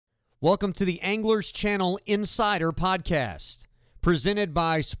Welcome to the Anglers Channel Insider Podcast, presented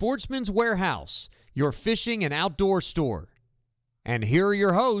by Sportsman's Warehouse, your fishing and outdoor store. And here are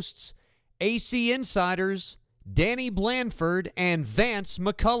your hosts, AC Insiders, Danny Blandford and Vance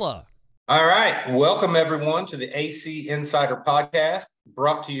McCullough. All right. Welcome, everyone, to the AC Insider Podcast,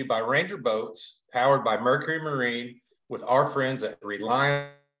 brought to you by Ranger Boats, powered by Mercury Marine, with our friends at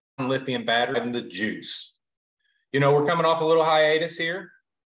Reliant Lithium Battery and the Juice. You know, we're coming off a little hiatus here,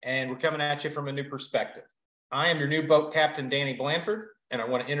 and we're coming at you from a new perspective. I am your new boat captain, Danny Blandford, and I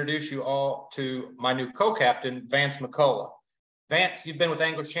want to introduce you all to my new co-captain, Vance McCullough. Vance, you've been with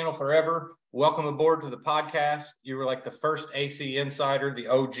Anglers Channel forever. Welcome aboard to the podcast. You were like the first AC insider, the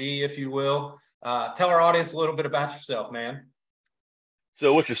OG, if you will. Tell our audience a little bit about yourself, man.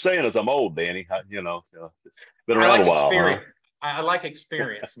 So what you're saying is I'm old, Danny. Been around a while. Experience. Huh? I like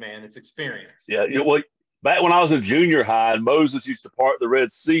experience, man. It's experience. Yeah. Well, back when I was in junior high and Moses used to part the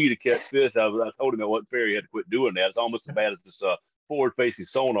Red Sea to catch fish, I told him it wasn't fair. He had to quit doing that. It's almost as bad as this forward-facing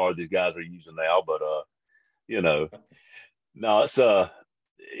sonar these guys are using now. But no, it's I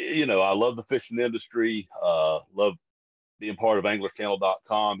love the fishing industry. Love being part of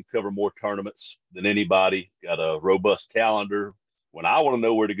anglerchannel.com. You cover more tournaments than anybody. Got a robust calendar. When I want to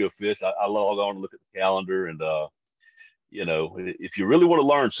know where to go fish, I log on and look at the calendar. And, if you really want to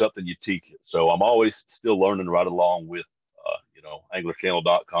learn something, you teach it. So I'm always still learning right along with,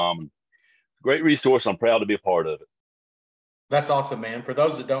 anglerchannel.com. Great resource. I'm proud to be a part of it. That's awesome, man. For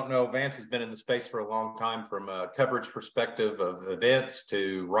those that don't know, Vance has been in the space for a long time, from a coverage perspective of events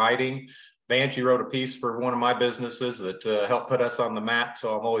to writing. Vance, you wrote a piece for one of my businesses that helped put us on the map,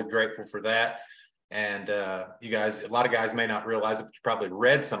 so I'm always grateful for that. And you guys, a lot of guys may not realize it, but you probably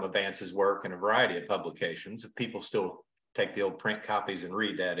read some of Vance's work in a variety of publications. If people still take the old print copies and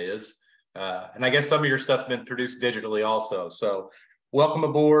read, that is. And I guess some of your stuff's been produced digitally also. So welcome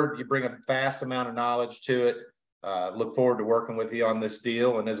aboard. You bring a vast amount of knowledge to it. Look forward to working with you on this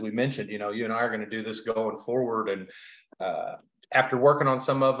deal. And as we mentioned, you and I are going to do this going forward. And after working on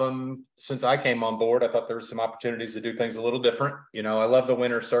some of them since I came on board, I thought there were some opportunities to do things a little different. I love the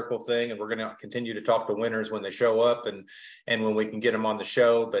winner circle thing, and we're going to continue to talk to winners when they show up and when we can get them on the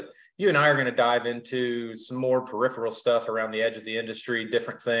show. But you and I are going to dive into some more peripheral stuff around the edge of the industry,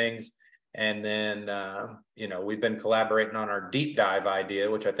 different things. And then, we've been collaborating on our deep dive idea,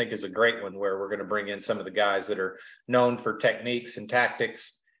 which I think is a great one, where we're going to bring in some of the guys that are known for techniques and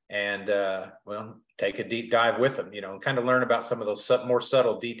tactics and, take a deep dive with them, and kind of learn about some of those more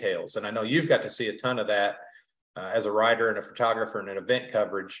subtle details. And I know you've got to see a ton of that as a writer and a photographer and an event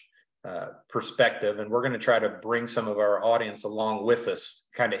coverage perspective. And we're going to try to bring some of our audience along with us,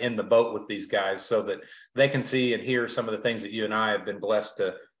 kind of in the boat with these guys, so that they can see and hear some of the things that you and I have been blessed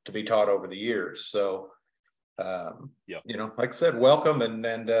to be taught over the years. So, like I said, welcome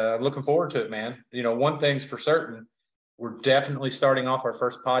and looking forward to it, man. One thing's for certain, we're definitely starting off our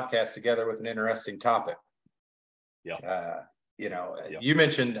first podcast together with an interesting topic. Yeah. You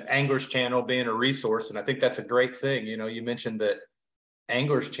mentioned Anglers Channel being a resource, and I think that's a great thing. You mentioned that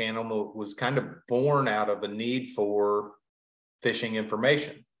Anglers Channel was kind of born out of a need for fishing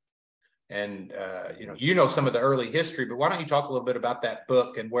information. And, some of the early history, but why don't you talk a little bit about that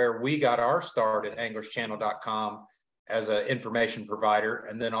book and where we got our start at anglerschannel.com as an information provider,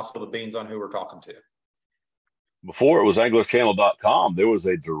 and then also the beans on who we're talking to. Before it was anglerchannel.com, there was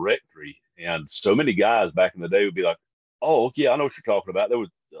a directory, and so many guys back in the day would be like, oh, yeah, I know what you're talking about. There was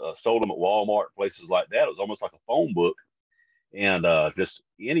sold them at Walmart, places like that. It was almost like a phone book. And just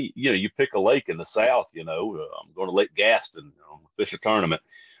any, you pick a lake in the South, I'm going to Lake Gaston, fish a tournament.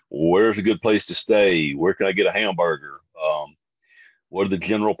 Where's a good place to stay? Where can I get a hamburger? What are the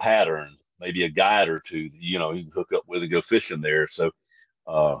general patterns? Maybe a guide or two, you can hook up with and go fishing there. So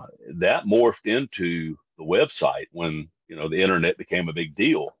that morphed into the website when, the internet became a big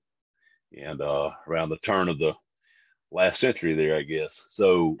deal. And around the turn of the last century there, I guess.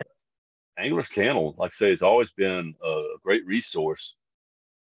 So Anglers Channel, like I say, has always been a great resource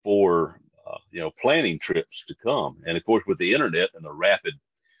for, planning trips to come. And of course, with the internet and the rapid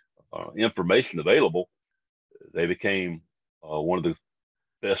information available, they became one of the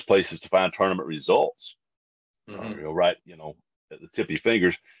best places to find tournament results. Mm-hmm. Right, at the tip of your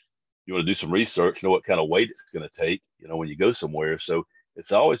fingers. You want to do some research, know what kind of weight it's going to take, when you go somewhere. So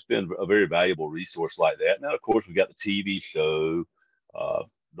it's always been a very valuable resource like that. Now, of course, we got the TV show,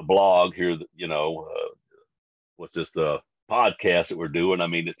 the blog here, the podcast that we're doing. I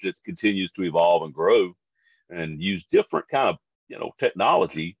mean, it continues to evolve and grow and use different kind of,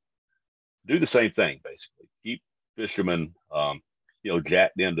 technology, do the same thing, basically. Keep fishermen,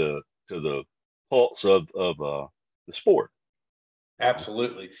 jacked into the pulse of the sport.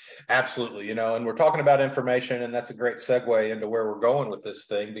 Absolutely. Absolutely. You know, and we're talking about information, and that's a great segue into where we're going with this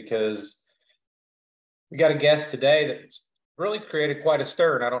thing, because we got a guest today that's really created quite a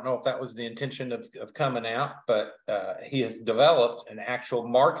stir. And I don't know if that was the intention of coming out, but he has developed an actual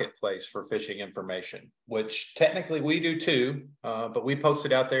marketplace for fishing information, which technically we do too, but we post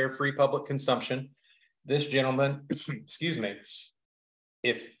it out there, free public consumption. This gentleman, excuse me,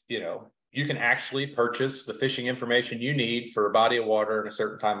 if, you know, you can actually purchase the fishing information you need for a body of water at a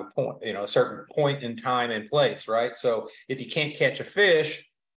certain time of point, you know, a certain point in time and place, right? So if you can't catch a fish,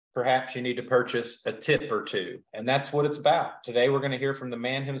 perhaps you need to purchase a tip or two. And that's what it's about. Today, we're going to hear from the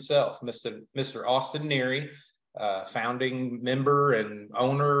man himself, Mr. Austin Neary, founding member and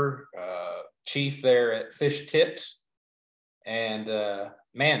owner, chief there at FishTips. And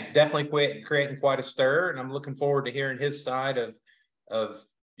man, definitely creating quite a stir. And I'm looking forward to hearing his side of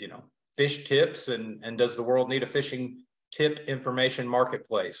you know, fish tips, and does the world need a fishing tip information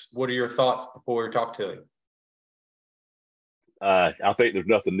marketplace? What are your thoughts before we talk to him? I think there's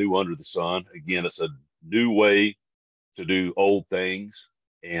nothing new under the sun. Again, it's a new way to do old things,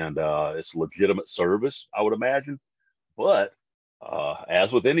 and it's legitimate service, I would imagine. But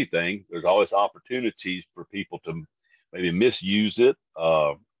as with anything, there's always opportunities for people to maybe misuse it.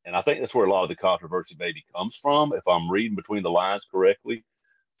 And I think that's where a lot of the controversy maybe comes from. If I'm reading between the lines correctly,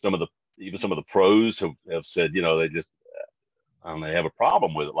 even some of the pros have said, you know, they just, they have a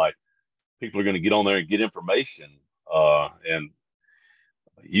problem with it. Like, people are going to get on there and get information and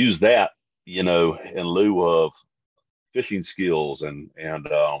use that, you know, in lieu of fishing skills and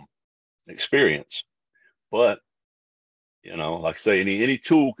experience. But, you know, like I say, any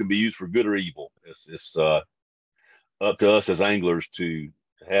tool can be used for good or evil. It's up to us as anglers to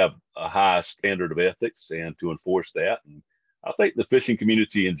have a high standard of ethics and to enforce that. And I think the fishing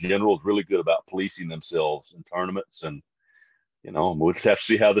community in general is really good about policing themselves in tournaments. And, you know, we'll just have to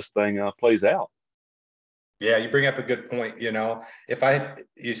see how this thing plays out. Yeah, you bring up a good point. You know,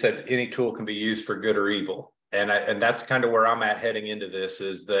 you said any tool can be used for good or evil. And that's kind of where I'm at heading into this,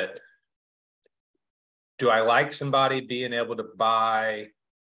 is that, do I like somebody being able to buy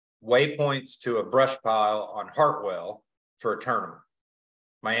waypoints to a brush pile on Hartwell for a tournament?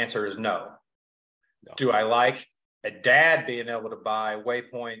 My answer is no. Do I like a dad being able to buy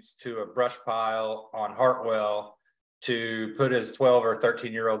waypoints to a brush pile on Hartwell to put his 12 or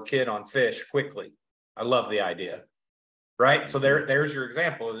 13-year-old kid on fish quickly? I love the idea, right? So there's your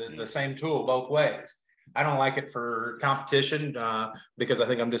example, the same tool both ways. I don't like it for competition because I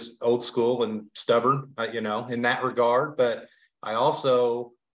think I'm just old school and stubborn, you know, in that regard. But I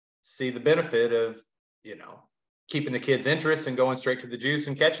also see the benefit of, you know, keeping the kids' interest and going straight to the juice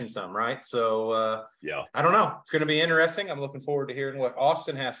and catching some, right? So, yeah, I don't know. It's going to be interesting. I'm looking forward to hearing what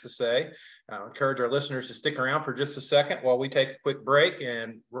Austin has to say. I encourage our listeners to stick around for just a second while we take a quick break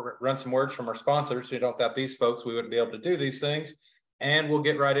and run some words from our sponsors. You know, without these folks, we wouldn't be able to do these things. And we'll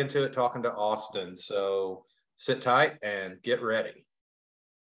get right into it talking to Austin. So sit tight and get ready.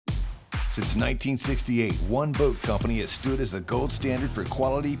 Since 1968, one boat company has stood as the gold standard for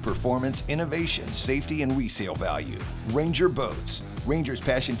quality, performance, innovation, safety, and resale value. Ranger Boats. Ranger's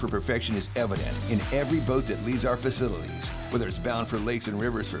passion for perfection is evident in every boat that leaves our facilities, whether it's bound for lakes and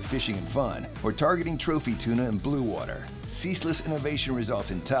rivers for fishing and fun, or targeting trophy tuna and blue water. Ceaseless innovation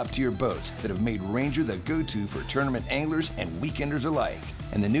results in top-tier boats that have made Ranger the go-to for tournament anglers and weekenders alike.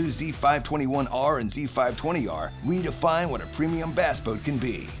 And the new Z521R and Z520R redefine what a premium bass boat can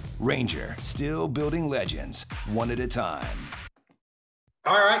be. Ranger, still building legends, one at a time.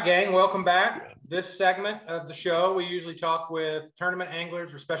 All right, gang, welcome back. This segment of the show, we usually talk with tournament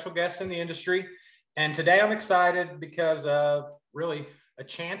anglers or special guests in the industry. And today I'm excited because of really a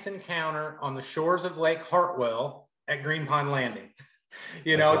chance encounter on the shores of Lake Hartwell at Green Pond Landing.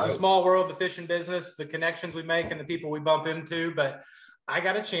 You know, it's a small world, the fishing business, the connections we make and the people we bump into. But I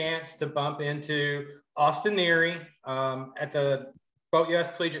got a chance to bump into Austin Neary at the Boat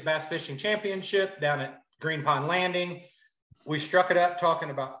US Collegiate Bass Fishing Championship down at Green Pond Landing. We struck it up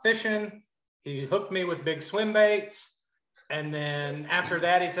talking about fishing. He hooked me with big swim baits. And then after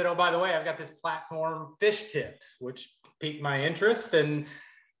that, he said, oh, by the way, I've got this platform, FishTips, which piqued my interest, and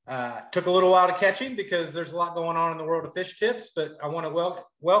took a little while to catch him because there's a lot going on in the world of FishTips. But I want to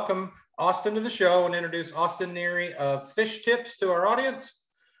welcome Austin to the show and introduce Austin Neary of FishTips to our audience.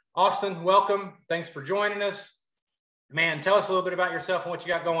 Austin, welcome. Thanks for joining us. Man, tell us a little bit about yourself and what you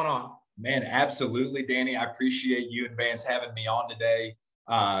got going on. Man, absolutely, Danny. I appreciate you and Vance having me on today.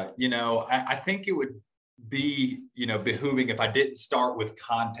 You know, I think it would be, you know, behooving if I didn't start with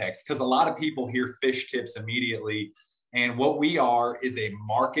context, because a lot of people hear FishTips immediately And what we are is a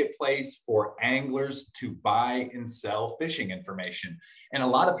marketplace for anglers to buy and sell fishing information. And a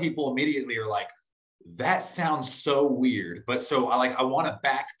lot of people immediately are like, that sounds so weird. But so I want to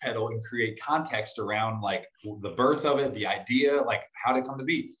backpedal and create context around like the birth of it, the idea, like how did it come to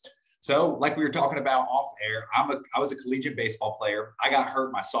be. So like we were talking about off air, I was a collegiate baseball player. I got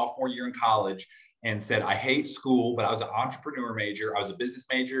hurt my sophomore year in college and said, I hate school, but I was an entrepreneur major. I was a business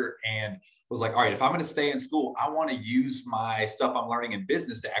major and was like, all right, if I'm going to stay in school, I want to use my stuff I'm learning in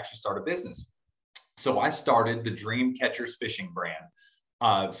business to actually start a business. So I started the Dream Catchers Fishing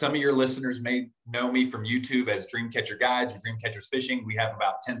brand. Some of your listeners may know me from YouTube as Dream Catcher Guides or Dream Catchers Fishing. We have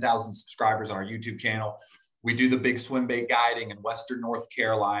about 10,000 subscribers on our YouTube channel. We do the big swim bait guiding in Western North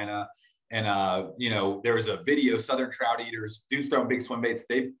Carolina. And, there was a video, Southern Trout Eaters, dudes throwing big swim baits.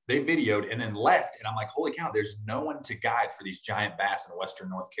 They videoed and then left. And I'm like, holy cow, there's no one to guide for these giant bass in Western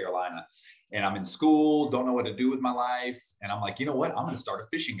North Carolina. And I'm in school, don't know what to do with my life. And I'm like, you know what? I'm going to start a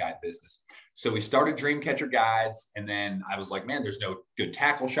fishing guide business. So we started Dream Catcher Guides. And then I was like, man, there's no good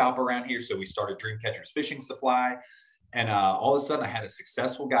tackle shop around here. So we started Dream Catchers Fishing Supply. And all of a sudden I had a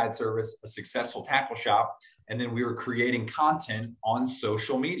successful guide service, a successful tackle shop. And then we were creating content on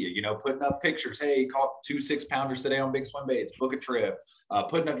social media, putting up pictures. Hey, caught 2 6-pounders today on big swim baits, book a trip,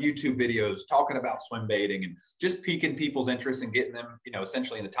 putting up YouTube videos, talking about swim baiting and just piquing people's interest and getting them,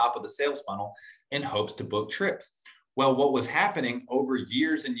 essentially in the top of the sales funnel in hopes to book trips. Well, what was happening over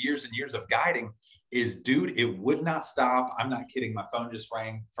years and years and years of guiding is, dude, it would not stop. I'm not kidding. My phone just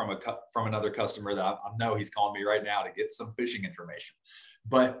rang from another customer that I know he's calling me right now to get some fishing information.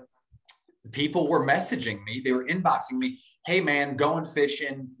 But people were messaging me. They were inboxing me. Hey, man, going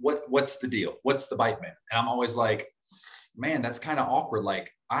fishing. What's the deal? What's the bite, man? And I'm always like, man, that's kind of awkward. Like,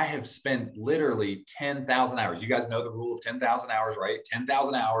 I have spent literally 10,000 hours. You guys know the rule of 10,000 hours, right?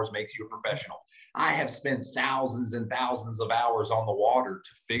 10,000 hours makes you a professional. I have spent thousands and thousands of hours on the water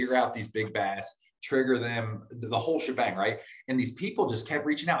to figure out these big bass, trigger them, the whole shebang, right? And these people just kept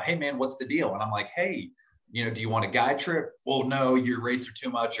reaching out. Hey, man, what's the deal? And I'm like, hey, do you want a guide trip? Well, no, your rates are too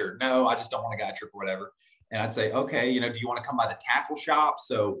much, or no, I just don't want a guide trip or whatever. And I'd say, okay, do you want to come by the tackle shop?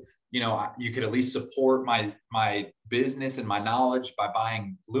 So, you could at least support my business and my knowledge by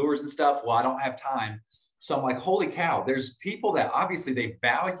buying lures and stuff. Well, I don't have time. So I'm like, holy cow, there's people that obviously they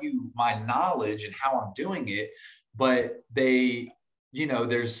value my knowledge and how I'm doing it, but they,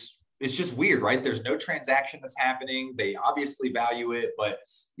 it's just weird, right? There's no transaction that's happening. They obviously value it, but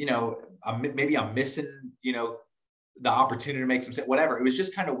maybe I'm missing, the opportunity to make some sense, whatever. It was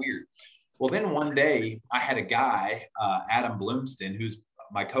just kind of weird. Well, then one day I had a guy, Adam Bloomston, who's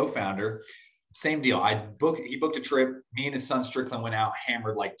my co-founder. Same deal. He booked a trip. Me and his son Strickland went out,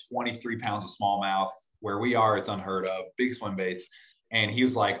 hammered like 23 pounds of smallmouth. Where we are, it's unheard of, big swim baits. And he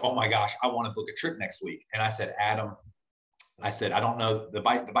was like, oh my gosh, I want to book a trip next week. And I said, Adam, I don't know, the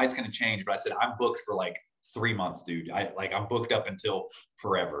bite's going to change, but I said, I'm booked for like 3 months, dude. I'm booked up until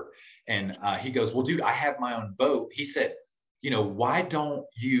forever. And he goes, well, dude, I have my own boat. He said, why don't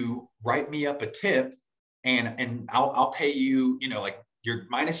you write me up a tip and I'll pay you, your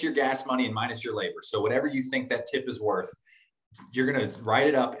minus your gas money and minus your labor. So whatever you think that tip is worth, you're going to write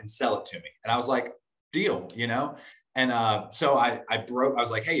it up and sell it to me. And I was like, deal, And so I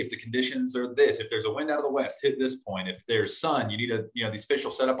was like, hey, if the conditions are this, if there's a wind out of the west, hit this point. If there's sun, you need these fish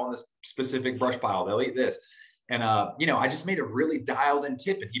will set up on this specific brush pile. They'll eat this. And, I just made a really dialed in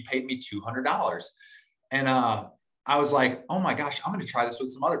tip and he paid me $200. And I was like, oh my gosh, I'm going to try this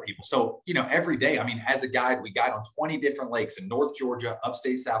with some other people. So, every day, as a guide, we guide on 20 different lakes in North Georgia,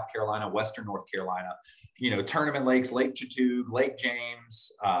 upstate South Carolina, Western North Carolina, tournament lakes, Lake Chattooga, Lake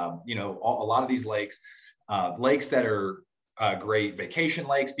James, a lot of these lakes. Lakes that are great vacation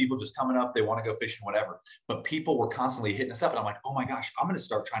lakes, people just coming up, they want to go fishing, whatever. But people were constantly hitting us up. And I'm like, oh my gosh, I'm going to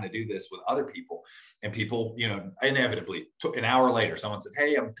start trying to do this with other people. And people, inevitably, an hour later, someone said,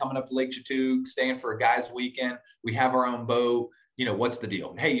 hey, I'm coming up to Lake Chattooga, staying for a guy's weekend. We have our own boat. What's the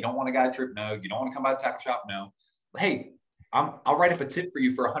deal? Hey, you don't want a guide trip? No. You don't want to come by the tackle shop? No. Hey, I'll write up a tip for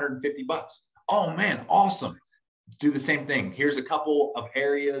you for $150. Oh man, awesome. Do the same thing. Here's a couple of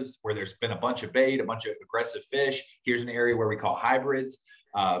areas where there's been a bunch of bait, a bunch of aggressive fish. Here's an area where we call hybrids,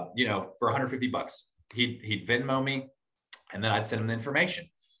 for $150. He'd Venmo me and then I'd send him the information.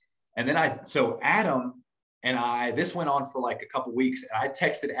 And then so Adam and this went on for like a couple weeks and I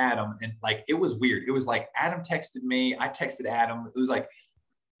texted Adam and like, it was weird. It was like, Adam texted me. I texted Adam. It was like,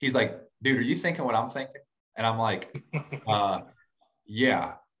 he's like, dude, are you thinking what I'm thinking? And I'm like,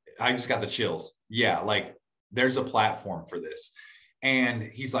 yeah, I just got the chills. Yeah. Like, there's a platform for this. And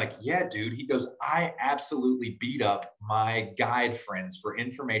he's like, yeah, dude. He goes, I absolutely beat up my guide friends for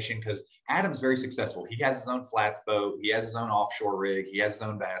information because Adam's very successful. He has his own flats boat. He has his own offshore rig. He has his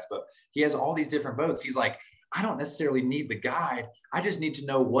own bass boat. He has all these different boats. He's like, I don't necessarily need the guide. I just need to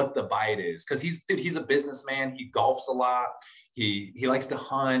know what the bite is. Cause he's a businessman. He golfs a lot. He likes to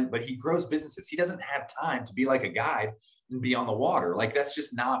hunt, but he grows businesses. He doesn't have time to be like a guide and be on the water. Like that's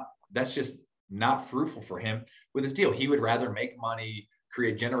just not fruitful for him with his deal. He would rather make money,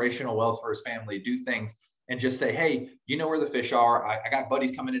 create generational wealth for his family, do things, and just say, hey, you know where the fish are. I got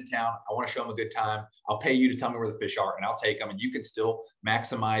buddies coming into town. I want to show them a good time. I'll pay you to tell me where the fish are and I'll take them. And you can still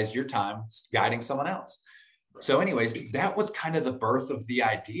maximize your time guiding someone else. So anyways, that was kind of the birth of the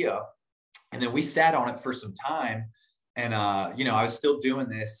idea. And then we sat on it for some time. And, I was still doing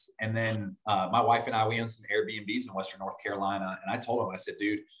this. And then my wife and I, we own some Airbnbs in Western North Carolina. And I told him, I said,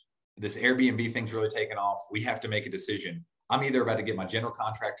 dude, this Airbnb thing's really taken off. We have to make a decision. I'm either about to get my general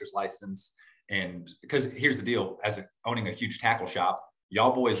contractor's license. And because here's the deal, owning a huge tackle shop,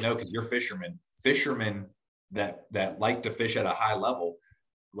 y'all boys know, because you're fishermen that like to fish at a high level,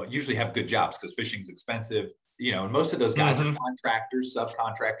 usually have good jobs because fishing's expensive, and most of those guys are contractors,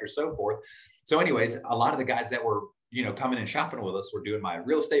 subcontractors, so forth. So anyways, a lot of the guys that were, coming and shopping with us were doing my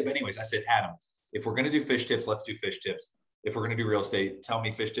real estate. But anyways, I said, Adam, if we're going to do fish tips, let's do fish tips. If we're going to do real estate, tell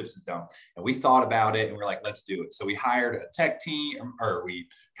me FishTips is done. And we thought about it and we're like, let's do it. So we hired a tech team, or we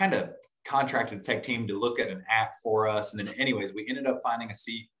kind of contracted a tech team to look at an app for us. And then anyways, we ended up finding a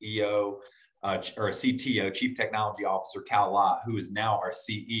CEO or a CTO, Chief Technology Officer, Cal Lott, who is now our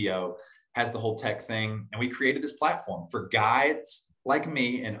CEO, has the whole tech thing. And we created this platform for guides like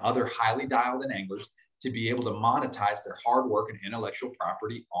me and other highly dialed in anglers to be able to monetize their hard work and intellectual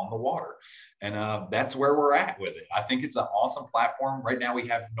property on the water. And that's where we're at with it. I think it's an awesome platform. Right now we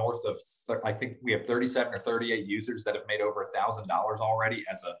have I think we have 37 or 38 users that have made over $1,000 already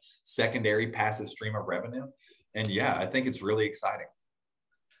as a secondary passive stream of revenue. And yeah, I think it's really exciting.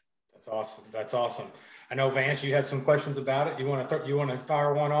 That's awesome. That's awesome. I know, Vance, you had some questions about it. You want to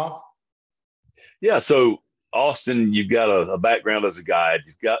fire one off? Yeah. So Austin, you've got a background as a guide.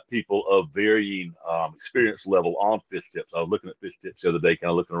 You've got people of varying experience level on fish tips. I was looking at fish tips the other day, kind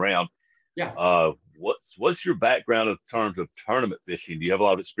of looking around. Yeah. What's your background in terms of tournament fishing? Do you have a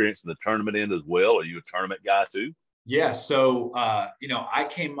lot of experience in the tournament end as well? Are you a tournament guy too? Yeah. So, I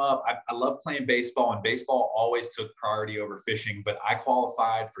came up, I love playing baseball, and baseball always took priority over fishing, but I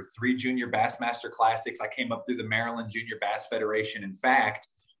qualified for 3 junior Bassmaster Classics. I came up through the Maryland Junior Bass Federation. In fact,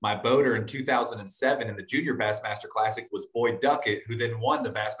 my boater in 2007 in the Junior Bassmaster Classic was Boyd Duckett, who then won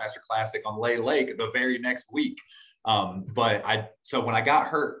the Bassmaster Classic on Lay Lake the very next week. So when I got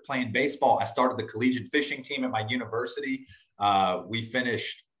hurt playing baseball, I started the collegiate fishing team at my university. We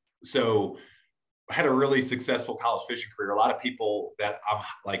finished, so I had a really successful college fishing career. A lot of people that I'm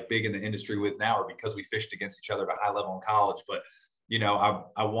like big in the industry with now are because we fished against each other at a high level in college. But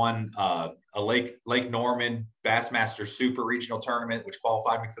I won a Lake Norman Bassmaster Super Regional Tournament, which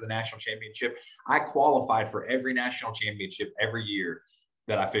qualified me for the national championship. I qualified for every national championship every year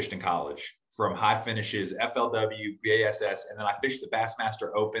that I fished in college, from high finishes, FLW, BASS, and then I fished the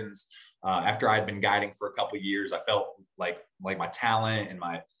Bassmaster Opens. After I'd been guiding for a couple of years, I felt like my talent and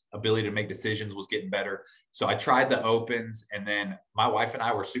my ability to make decisions was getting better. So I tried the Opens, and then my wife and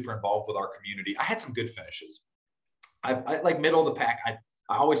I were super involved with our community. I had some good finishes. I like middle of the pack. I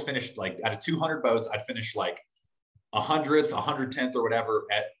always finished like out of 200 boats, I'd finish like 100th, 110th or whatever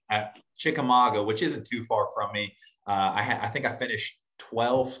at Chickamauga, which isn't too far from me. I think I finished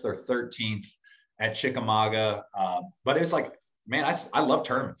 12th or 13th at Chickamauga. But it was like, man, I love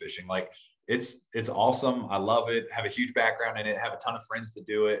tournament fishing. Like it's awesome. I love it. Have a huge background in it. Have a ton of friends to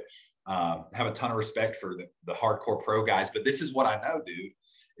do it. Have a ton of respect for the hardcore pro guys. But this is what I know, dude.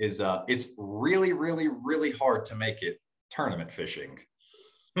 It's really, really, really hard to make it tournament fishing.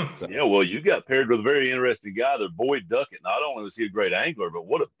 So. Yeah, well, you got paired with a very interesting guy there, Boyd Duckett. Not only was he a great angler, but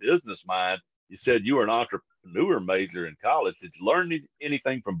what a business mind. You said you were an entrepreneur major in college. Did you learn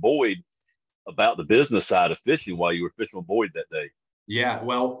anything from Boyd about the business side of fishing while you were fishing with Boyd that day? Yeah,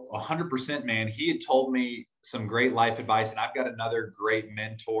 well, 100%, man. He had told me some great life advice, and I've got another great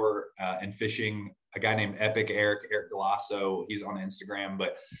mentor in fishing, a guy named Eric Galasso. He's on Instagram,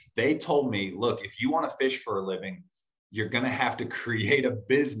 but they told me, look, if you want to fish for a living, you're going to have to create a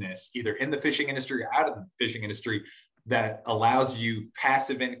business either in the fishing industry or out of the fishing industry that allows you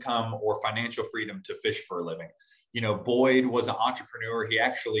passive income or financial freedom to fish for a living. Boyd was an entrepreneur. He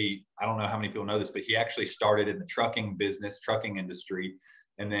actually, I don't know how many people know this, but he actually started in the trucking industry,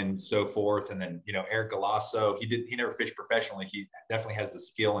 and then so forth. And then, Eric Galasso, he never fished professionally. He definitely has the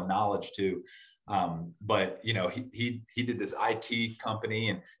skill and knowledge to. But you know, he did this IT company,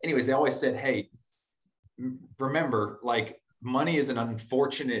 and anyways, they always said, hey, remember, like, money is an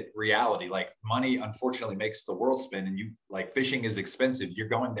unfortunate reality. Like, money unfortunately makes the world spin, and you, like, fishing is expensive. You're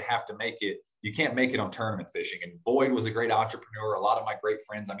going to have to make it. You can't make it on tournament fishing. And Boyd was a great entrepreneur. A lot of my great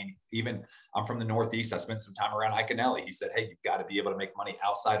friends, I mean, even I'm from the Northeast. I spent some time around Iconelli. He said, hey, you've got to be able to make money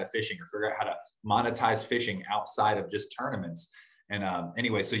outside of fishing, or figure out how to monetize fishing outside of just tournaments. And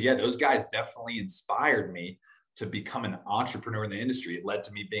anyway, so yeah, those guys definitely inspired me to become an entrepreneur in the industry. It led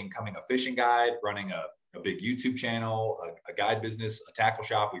to me becoming a fishing guide, running a big YouTube channel, a guide business, a tackle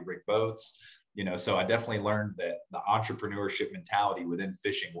shop. We rig boats, you know, so I definitely learned that the entrepreneurship mentality within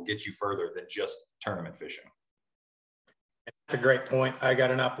fishing will get you further than just tournament fishing. That's a great point. I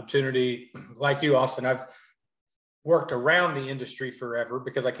got an opportunity like you, Austin. I've worked around the industry forever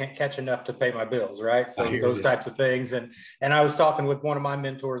because I can't catch enough to pay my bills, right? So those types of things. And I was talking with one of my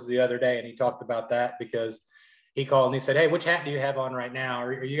mentors the other day, and he talked about that because he called and he said, hey, which hat do you have on right now?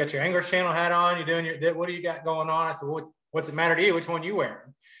 Or you got your Anglers Channel hat on? You doing what do you got going on? I said, well, what's it matter to you? Which one you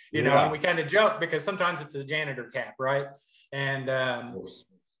wearing? You know, and we kind of joke because sometimes it's a janitor cap, right? And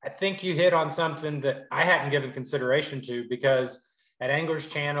I think you hit on something that I hadn't given consideration to, because at Anglers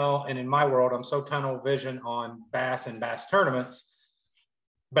Channel and in my world, I'm so tunnel vision on bass and bass tournaments.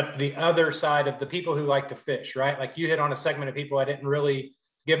 But the other side of the people who like to fish, right? Like you hit on a segment of people I didn't really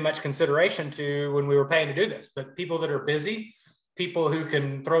give much consideration to when we were paying to do this, but people that are busy, people who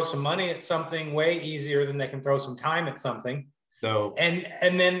can throw some money at something way easier than they can throw some time at something. So,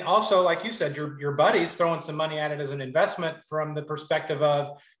 and then also, like you said, your buddies throwing some money at it as an investment from the perspective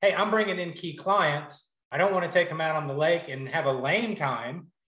of, hey, I'm bringing in key clients. I don't want to take them out on the lake and have a lame time,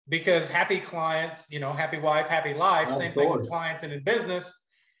 because happy clients, you know, happy wife, happy life, same thing with clients and in business.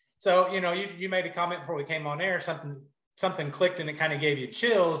 So, you know, you made a comment before we came on air, something clicked and it kind of gave you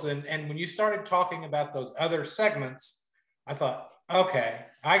chills. And when you started talking about those other segments, I thought, okay,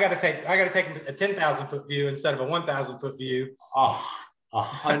 I got to take a 10,000 foot view instead of a 1,000 foot view.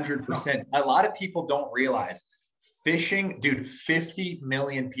 100%. A lot of people don't realize fishing, dude, 50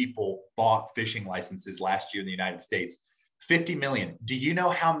 million people bought fishing licenses last year in the United States. 50 million. Do you know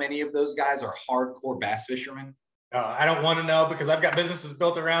how many of those guys are hardcore bass fishermen? I don't want to know, because I've got businesses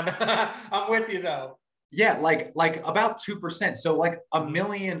built around. I'm with you though. Yeah, like about 2%. So like a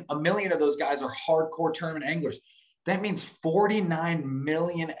million of those guys are hardcore tournament anglers. That means 49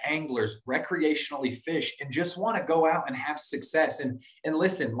 million anglers recreationally fish and just want to go out and have success. And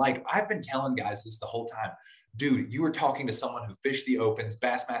listen, like I've been telling guys this the whole time, dude, you were talking to someone who fished the Opens,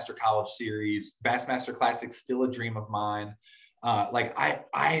 Bassmaster College Series, Bassmaster Classic, still a dream of mine. Like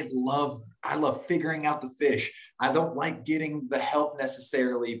I love figuring out the fish. I don't like getting the help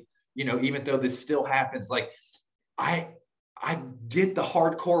necessarily, you know, even though this still happens. Like I get the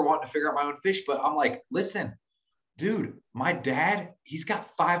hardcore wanting to figure out my own fish, but I'm like, listen, dude, my dad, he's got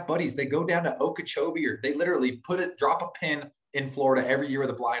 5 buddies. They go down to Okeechobee, or they literally drop a pin in Florida every year with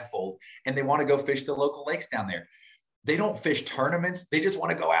a blindfold, and they want to go fish the local lakes down there. They don't fish tournaments. They just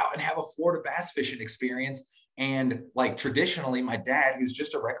want to go out and have a Florida bass fishing experience. And like traditionally, my dad, who's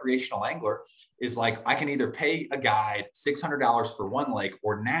just a recreational angler, is like, I can either pay a guide $600 for one lake,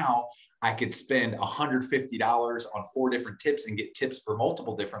 or now I could spend $150 on 4 different tips and get tips for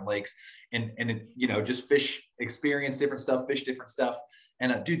multiple different lakes, and you know, just fish, experience different stuff, fish different stuff.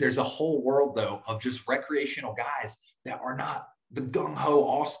 And dude, there's a whole world though of just recreational guys that are not the gung-ho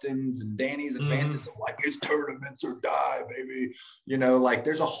Austins and Dannys and Vances of like, it's tournaments or die, baby. You know, like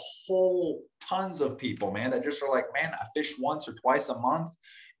there's a whole tons of people, man, that just are like, man, I fish once or twice a month.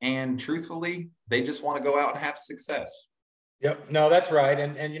 And truthfully, they just want to go out and have success. Yep. No, that's right.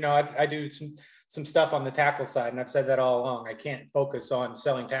 And you know, I do some stuff on the tackle side, and I've said that all along. I can't focus on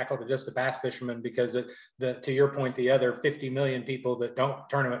selling tackle to just a bass fisherman, because to your point, the other 50 million people that don't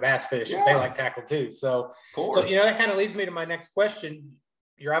tournament bass fish, they like tackle too. So you know, that kind of leads me to my next question.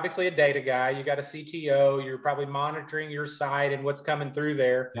 You're obviously a data guy. You got a CTO. You're probably monitoring your site and what's coming through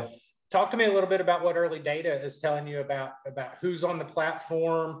there. Yep. Talk to me a little bit about what early data is telling you about who's on the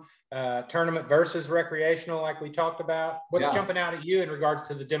platform, tournament versus recreational, like we talked about. What's jumping out at you in regards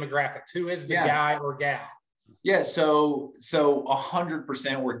to the demographics? Who is the guy or gal? Yeah, so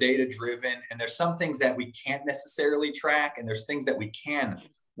 100% we're data driven, and there's some things that we can't necessarily track, and there's things that we can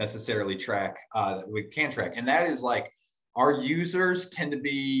necessarily track, and that is like our users tend to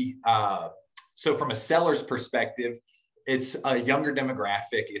be, so from a seller's perspective, it's a younger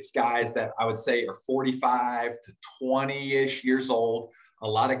demographic. It's guys that I would say are 45 to 20-ish years old. A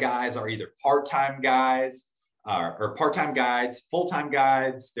lot of guys are either part-time guys or part-time guides, full-time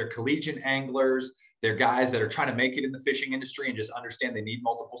guides. They're collegiate anglers. They're guys that are trying to make it in the fishing industry and just understand they need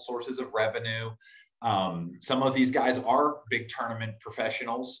multiple sources of revenue. Some of these guys are big tournament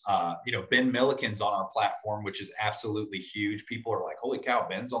professionals. Ben Milliken's on our platform, which is absolutely huge. People are like, holy cow,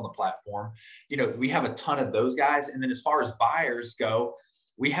 Ben's on the platform. We have a ton of those guys. And then as far as buyers go,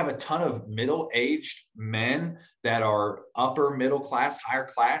 we have a ton of middle-aged men that are upper middle class, higher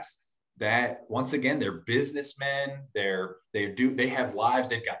class, that once again, they're businessmen. They have lives.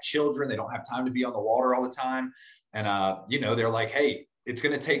 They've got children. They don't have time to be on the water all the time. And, they're like, hey, it's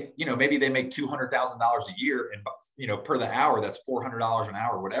going to take, maybe they make $200,000 a year and, per the hour, that's $400 an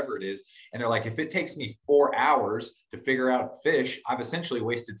hour, whatever it is. And they're like, if it takes me 4 hours to figure out fish, I've essentially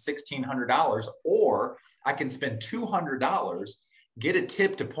wasted $1,600, or I can spend $200, get a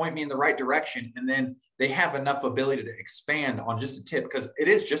tip to point me in the right direction. And then they have enough ability to expand on just a tip, because it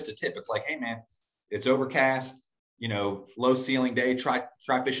is just a tip. It's like, hey man, it's overcast, low ceiling day, try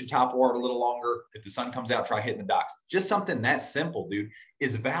fishing top water a little longer. If the sun comes out, try hitting the docks. Just something that simple, dude,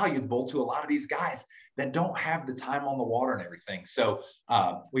 is valuable to a lot of these guys that don't have the time on the water and everything. So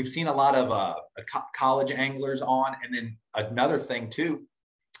we've seen a lot of college anglers on. And then another thing too,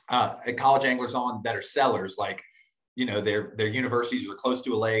 college anglers on that are sellers, like, their universities are close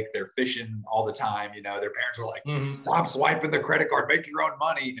to a lake. They're fishing all the time. Their parents are like, stop swiping the credit card, make your own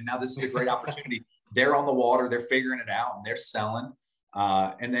money. And now this is a great opportunity. They're on the water, they're figuring it out, and they're selling.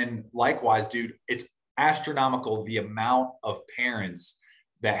 And then likewise, dude, it's astronomical the amount of parents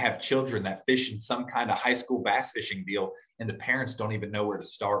that have children that fish in some kind of high school bass fishing deal, and the parents don't even know where to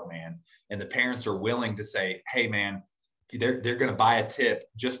start, man. And the parents are willing to say, hey man, they're going to buy a tip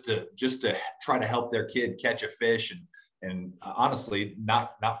just to try to help their kid catch a fish and honestly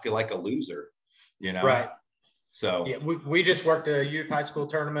not feel like a loser, Right. So yeah, we just worked a youth high school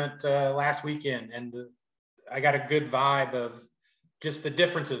tournament last weekend, and I got a good vibe of just the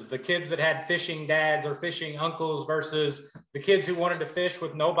differences. The kids that had fishing dads or fishing uncles versus the kids who wanted to fish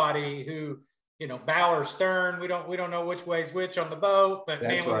with nobody, who, bow or stern. We don't know which way is which on the boat, but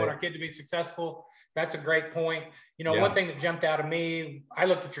That's man, we right. want our kid to be successful. That's a great point. Yeah. One thing that jumped out of me, I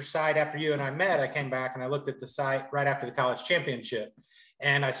looked at your site after you and I met. I came back and I looked at the site right after the college championship.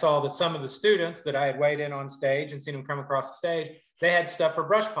 And I saw that some of the students that I had weighed in on stage and seen them come across the stage, they had stuff for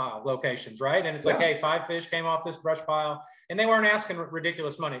brush pile locations, right? And it's like, hey, 5 fish came off this brush pile, and they weren't asking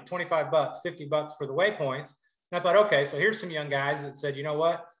ridiculous money, $25, $50 for the waypoints. And I thought, okay, so here's some young guys that said, you know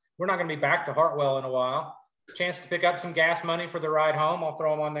what? We're not going to be back to Hartwell in a while. Chance to pick up some gas money for the ride home. I'll throw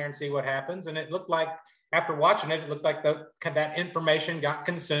them on there and see what happens. And it looked like, after watching it, it looked like that information got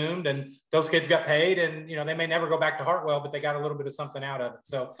consumed and those kids got paid, and, they may never go back to Hartwell, but they got a little bit of something out of it.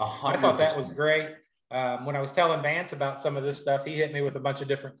 So 100%. I thought that was great. When I was telling Vance about some of this stuff, he hit me with a bunch of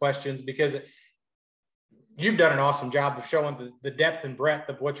different questions, because you've done an awesome job of showing the depth and breadth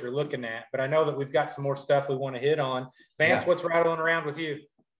of what you're looking at. But I know that we've got some more stuff we want to hit on. Vance, what's rattling around with you?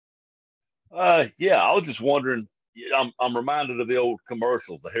 I was just wondering, I'm reminded of the old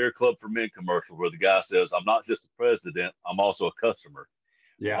commercial, the Hair Club for Men commercial, where the guy says, I'm not just a president, I'm also a customer.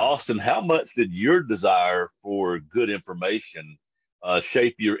 Yeah. Austin, how much did your desire for good information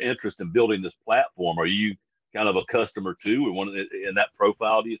shape your interest in building this platform? Are you kind of a customer too, or one in that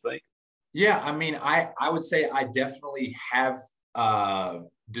profile, do you think? Yeah, I mean, I would say I definitely have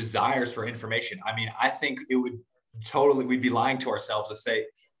desires for information. I mean, I think we'd be lying to ourselves to say,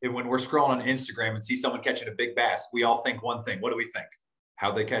 when we're scrolling on Instagram and see someone catching a big bass, we all think one thing. What do we think?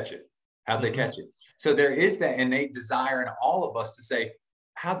 How'd they catch it? How'd they catch it? So there is that innate desire in all of us to say,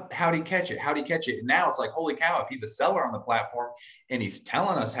 how'd he catch it? How'd he catch it? And now it's like, holy cow, if he's a seller on the platform and he's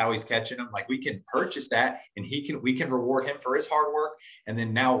telling us how he's catching them, like, we can purchase that, and we can reward him for his hard work. And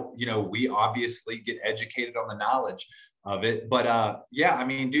then now, we obviously get educated on the knowledge of it. But I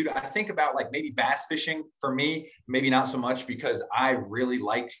mean, dude, I think about like maybe bass fishing for me, maybe not so much, because I really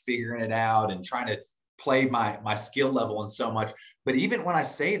like figuring it out and trying to play my skill level and so much. But even when I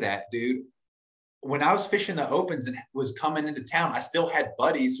say that, dude, when I was fishing the opens and was coming into town, I still had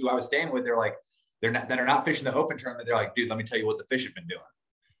buddies who I was staying with. They're like, that are not fishing the open tournament. They're like, dude, let me tell you what the fish have been doing.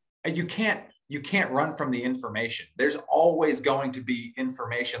 And you can't run from the information. There's always going to be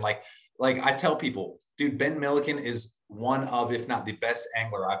information. Like I tell people, dude, Ben Milliken is one of, if not the best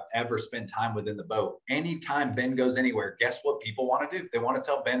angler I've ever spent time with in the boat. Anytime Ben goes anywhere, guess what people want to do? They want to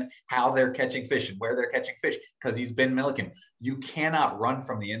tell Ben how they're catching fish and where they're catching fish, because he's Ben Milliken. You cannot run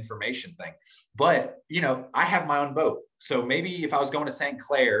from the information thing. But, I have my own boat. So maybe if I was going to St.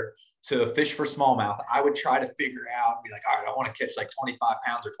 Clair to fish for smallmouth, I would try to figure out and be like, all right, I want to catch like 25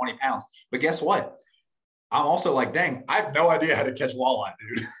 pounds or 20 pounds. But guess what? I'm also like, dang, I have no idea how to catch walleye,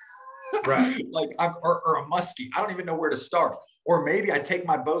 dude. Right. Like, or a muskie. I don't even know where to start. Or maybe I take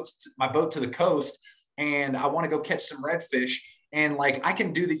my boat to the coast and I want to go catch some redfish. And like, I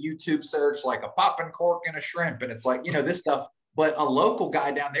can do the YouTube search, like a popping cork and a shrimp. And it's like, this stuff. But a local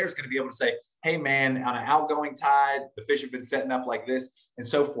guy down there is going to be able to say, hey, man, on an outgoing tide, the fish have been setting up like this and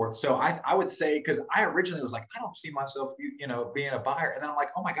so forth. So I would say, because I originally was like, I don't see myself, being a buyer. And then I'm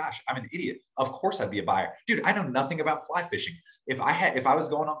like, oh, my gosh, I'm an idiot. Of course I'd be a buyer. Dude, I know nothing about fly fishing. If I was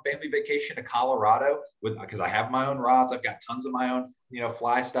going on family vacation to Colorado because I have my own rods, I've got tons of my own,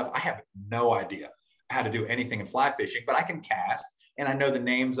 fly stuff. I have no idea how to do anything in fly fishing, but I can cast and I know the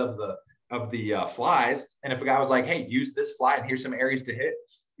names of the flies. And if a guy was like, hey, use this fly and here's some areas to hit,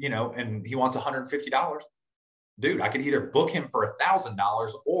 and he wants $150, dude, I could either book him for $1,000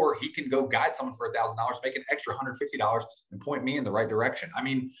 or he can go guide someone for $1,000, make an extra $150 and point me in the right direction. I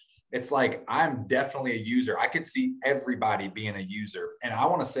mean, it's like, I'm definitely a user. I could see everybody being a user. And I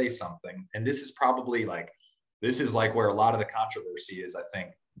want to say something, and this is probably like where a lot of the controversy is, I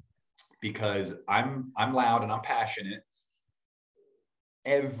think, because I'm loud and I'm passionate.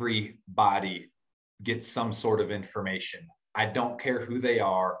 Everybody gets some sort of information. I don't care who they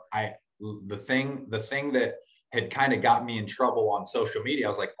are. The thing that had kind of got me in trouble on social media, I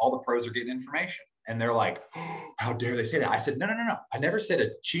was like, all the pros are getting information. And they're like, oh, how dare they say that? I said, no. I never said a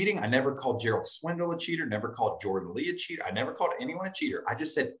cheating. I never called Gerald Swindle a cheater, never called Jordan Lee a cheater. I never called anyone a cheater. I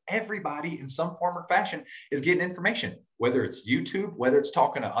just said everybody in some form or fashion is getting information, whether it's YouTube, whether it's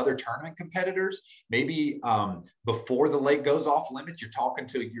talking to other tournament competitors, maybe before the lake goes off limits, you're talking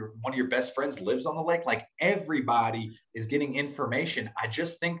to one of your best friends lives on the lake. Like, everybody is getting information. I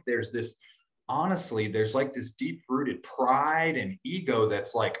just think there's like this deep rooted pride and ego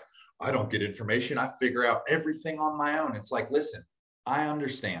that's like, I don't get information. I figure out everything on my own. It's like, listen, I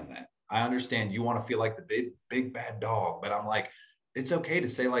understand that. I understand you want to feel like the big bad dog, but I'm like, it's okay to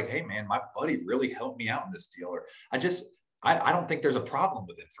say like, hey man, my buddy really helped me out in this deal. Or I don't think there's a problem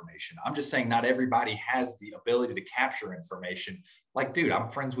with information. I'm just saying not everybody has the ability to capture information. Like, dude, I'm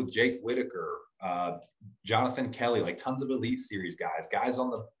friends with Jake Whitaker, Jonathan Kelly, like tons of Elite Series guys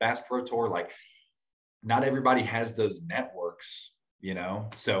on the Bass Pro Tour. Like, not everybody has those networks.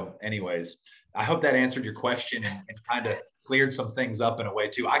 So anyways, I hope that answered your question and kind of cleared some things up in a way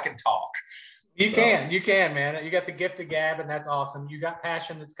too. I can talk. You can, man. You got the gift of gab, and that's awesome. You got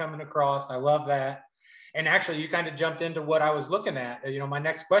passion that's coming across. I love that. And actually, you kind of jumped into what I was looking at. My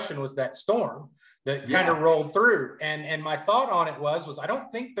next question was that storm that kind of rolled through. And my thought on it was I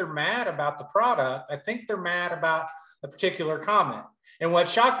don't think they're mad about the product. I think they're mad about a particular comment. And what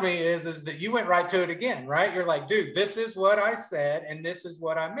shocked me is that you went right to it again, right? You're like, dude, this is what I said, and this is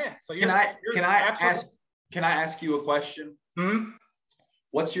what I meant. So can I ask you a question? Hmm?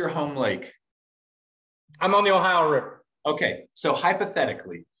 What's your home lake? I'm on the Ohio River. Okay, so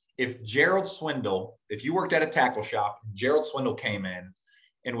hypothetically, if you worked at a tackle shop, Gerald Swindle came in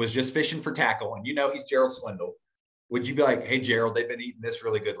and was just fishing for tackle, and he's Gerald Swindle, would you be like, hey, Gerald, they've been eating this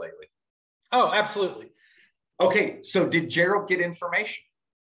really good lately? Oh, absolutely. Okay, so did Gerald get information?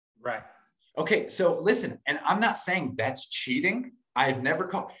 Right. Okay, so listen, and I'm not saying that's cheating. I've never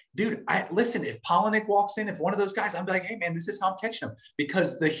called, dude. Listen, if Polinick walks in, if one of those guys, I'm like, hey man, this is how I'm catching them,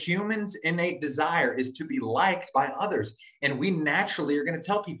 because the human's innate desire is to be liked by others, and we naturally are going to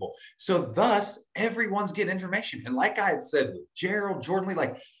tell people. So thus, everyone's getting information. And like I had said with Gerald, Jordan Lee,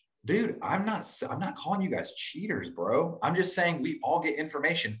 like, dude, I'm not calling you guys cheaters, bro. I'm just saying we all get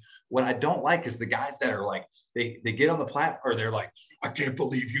information. What I don't like is the guys that are like, they get on the platform, or they're like, I can't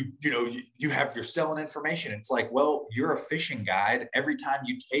believe you're selling information. It's like, well, you're a fishing guide. Every time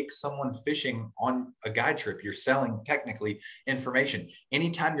you take someone fishing on a guide trip, you're selling technically information.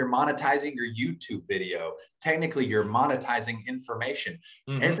 Anytime you're monetizing your YouTube video, technically you're monetizing information.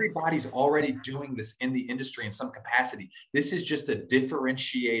 Mm-hmm. Everybody's already doing this in the industry in some capacity. This is just a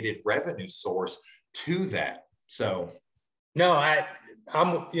differentiated revenue source to that. So no,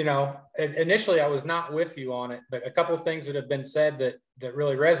 I'm initially I was not with you on it, but a couple of things that have been said that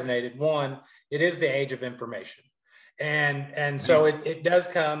really resonated. One, it is the age of information. And so it does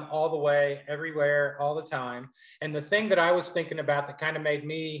come all the way, everywhere, all the time. And the thing that I was thinking about that kind of made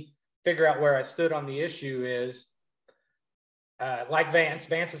me figure out where I stood on the issue is, like Vance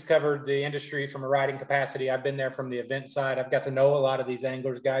has covered the industry from a riding capacity. I've been there from the event side. I've got to know a lot of these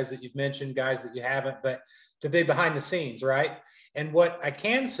anglers, guys that you've mentioned, guys that you haven't, but to be behind the scenes, right? And what I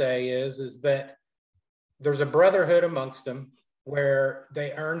can say is that there's a brotherhood amongst them where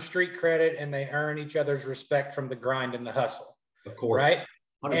they earn street credit and they earn each other's respect from the grind and the hustle. Of course. Right.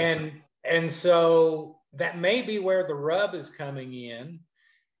 100%. And so that may be where the rub is coming in.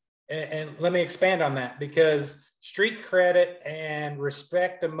 And let me expand on that, because street credit and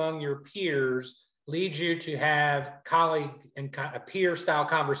respect among your peers leads you to have colleague and peer style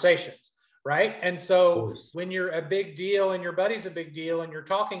conversations, right? And so when you're a big deal and your buddy's a big deal and you're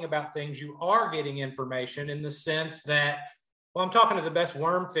talking about things, you are getting information in the sense that, well, I'm talking to the best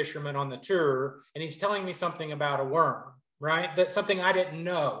worm fisherman on the tour and he's telling me something about a worm, right? That's something I didn't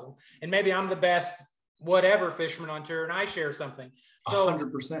know. And maybe I'm the best whatever fisherman on tour and I share something. So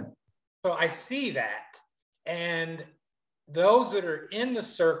 100%. So I see that. And those that are in the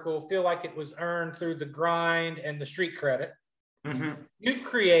circle feel like it was earned through the grind and the street credit. Mm-hmm. You've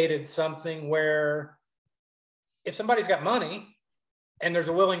created something where if somebody's got money and there's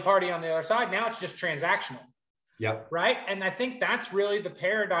a willing party on the other side, now it's just transactional. Yep. Right. And I think that's really the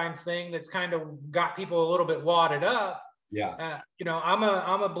paradigm thing that's kind of got people a little bit wadded up. Yeah. You know, I'm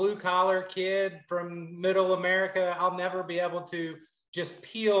a blue collar kid from middle America. I'll never be able to just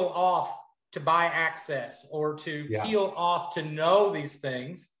peel off to buy access or to peel off to know these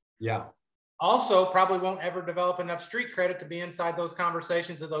things. Yeah. Also, probably won't ever develop enough street credit to be inside those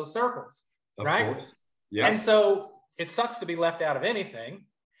conversations of those circles. Of right. course. Yeah. And so it sucks to be left out of anything.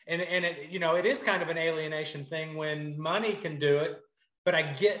 And it, you know, it is kind of an alienation thing when money can do it, but I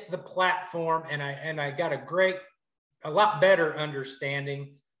get the platform and I got a lot better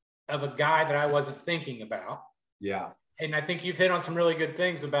understanding of a guy that I wasn't thinking about. Yeah. And I think you've hit on some really good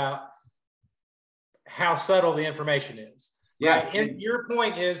things about how subtle the information is. Yeah. Right? And your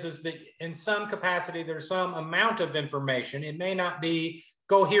point is that in some capacity, there's some amount of information. It may not be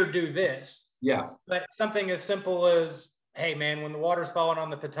go here, do this. Yeah. But something as simple as, hey man, when the water's falling on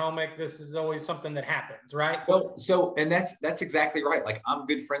the Potomac, this is always something that happens, right? Well, and that's exactly right. Like I'm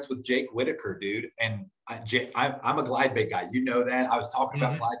good friends with Jake Whitaker, dude. And I'm a glide bait guy. You know that. I was talking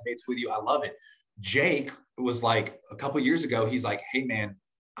about glide baits with you. I love it. Jake was like a couple of years ago, he's like, hey man,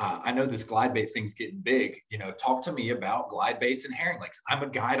 I know this glide bait thing's getting big. You know, talk to me about glide baits and herring lakes. I'm a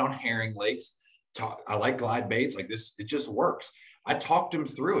guide on herring lakes. I like glide baits like this. It just works. I talked him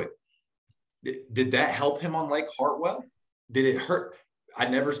through it. Did that help him on Lake Hartwell? Did it hurt?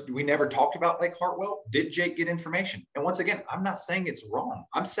 We never talked about Lake Hartwell. Did Jake get information? And once again, I'm not saying it's wrong.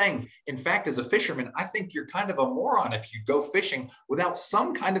 I'm saying, in fact, as a fisherman, I think you're kind of a moron if you go fishing without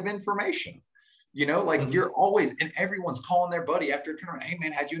some kind of information. You know, like you're always, and everyone's calling their buddy after a tournament. Hey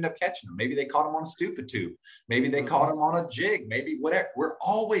man, how'd you end up catching him? Maybe they caught him on a stupid tube. Maybe they caught him on a jig, maybe whatever. We're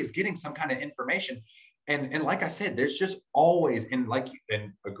always getting some kind of information. And like I said, there's just always, and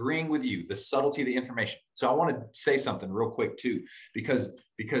agreeing with you, the subtlety of the information. So I want to say something real quick too, because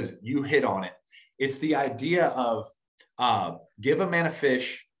you hit on it. It's the idea of give a man a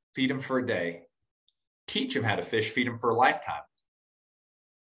fish, feed him for a day, teach him how to fish, feed him for a lifetime.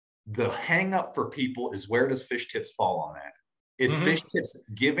 The hang up for people is, where does FishTips fall on that? Is FishTips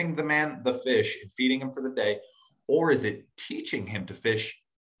giving the man the fish and feeding him for the day, or is it teaching him to fish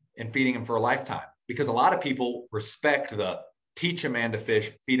and feeding him for a lifetime? Because a lot of people respect the teach a man to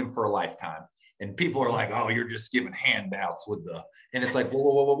fish, feed him for a lifetime. And people are like, oh, you're just giving handouts and it's like,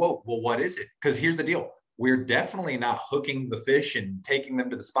 whoa. Well, what is it? Because here's the deal. We're definitely not hooking the fish and taking them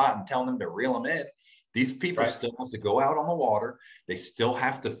to the spot and telling them to reel them in. These people still have to go out on the water. They still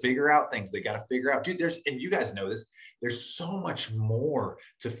have to figure out things. They got to figure out, dude, and you guys know this, there's so much more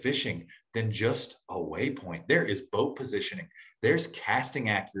to fishing than just a waypoint. There is boat positioning. There's casting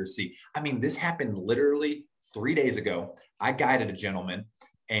accuracy. I mean, this happened literally 3 days ago. I guided a gentleman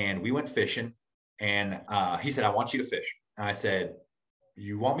and we went fishing and he said, I want you to fish. And I said,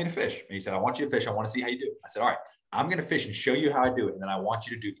 you want me to fish? And he said, I want you to fish. I want to see how you do it. I said, all right, I'm going to fish and show you how I do it. And then I want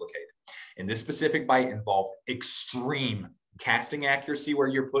you to duplicate it. And this specific bite involved extreme casting accuracy where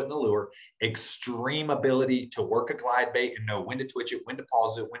you're putting the lure, extreme ability to work a glide bait and know when to twitch it, when to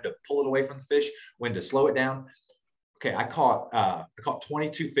pause it, when to pull it away from the fish, when to slow it down. Okay, I caught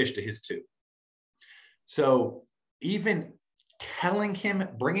 22 fish to his 2. So even telling him,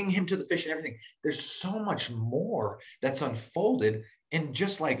 bringing him to the fish and everything, there's so much more that's unfolded. And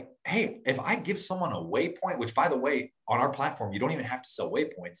just like, hey, if I give someone a waypoint, which by the way, on our platform, you don't even have to sell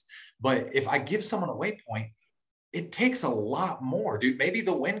waypoints, but if I give someone a waypoint, it takes a lot more, dude. Maybe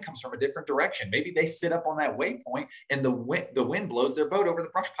the wind comes from a different direction. Maybe they sit up on that waypoint and the wind blows their boat over the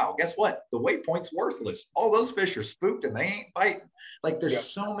brush pile. Guess what? The waypoint's worthless. All those fish are spooked and they ain't biting. Like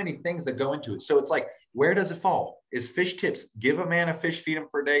there's so many things that go into it. So it's like, where does it fall? Is FishTips give a man a fish, feed him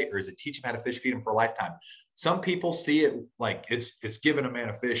for a day, or is it teach him how to fish, feed him for a lifetime? Some people see it like it's giving a man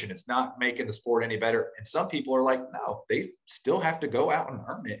a fish and it's not making the sport any better. And some people are like, no, they still have to go out and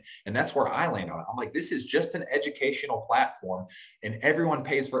earn it. And that's where I land on it. I'm like, this is just an educational platform and everyone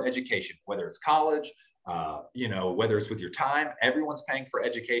pays for education, whether it's college, whether it's with your time, everyone's paying for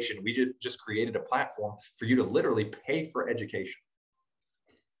education. We just created a platform for you to literally pay for education.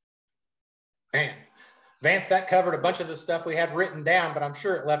 Man, Vance, that covered a bunch of the stuff we had written down, but I'm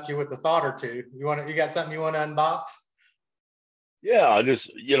sure it left you with a thought or two. You got something you want to unbox? Yeah, I just,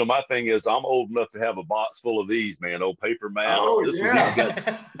 my thing is I'm old enough to have a box full of these, man, old paper maps. Oh, This was even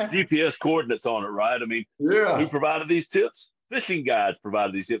got GPS coordinates on it, right? I mean, who provided these tips? Fishing guides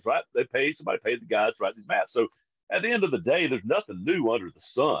provided these tips, right? Somebody paid the guides to write these maps. So at the end of the day, there's nothing new under the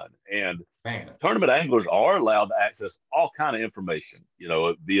sun. And tournament anglers are allowed to access all kind of information,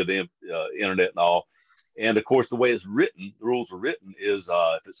 via the internet and all. And of course, the way it's written, the rules are written is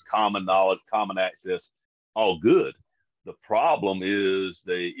if it's common knowledge, common access, all good. The problem is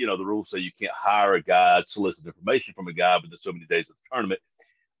the rules say you can't hire a guide, solicit information from a guide within so many days of the tournament.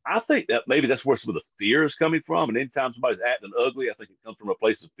 I think that maybe that's where some of the fear is coming from. And anytime somebody's acting ugly, I think it comes from a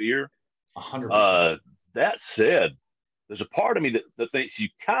place of fear. 100%. That said, there's a part of me that thinks you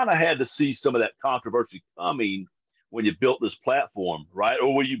kind of had to see some of that controversy coming when you built this platform, right?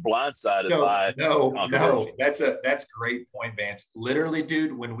 Or were you blindsided by controversy? No. That's a great point, Vance. Literally,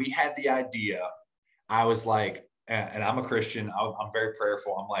 dude, when we had the idea, I was like, and I'm a Christian, I'm very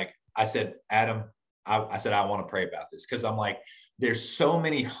prayerful. I said, Adam, I said, I want to pray about this because I'm like, there's so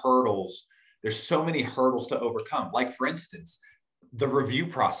many hurdles. There's so many hurdles to overcome. Like, for instance, the review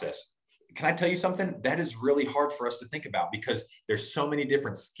process. Can I tell you something? That is really hard for us to think about because there's so many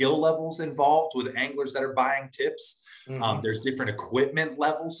different skill levels involved with anglers that are buying tips. Mm-hmm. There's different equipment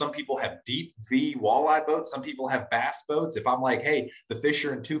levels. Some people have deep V walleye boats. Some people have bass boats. If I'm like, hey, the fish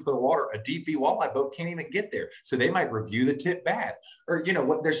are in 2 foot of water, a deep V walleye boat can't even get there. So they might review the tip bad. Or,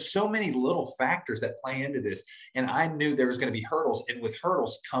 there's so many little factors that play into this. And I knew there was going to be hurdles. And with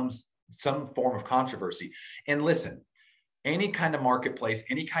hurdles comes some form of controversy. And listen, any kind of marketplace,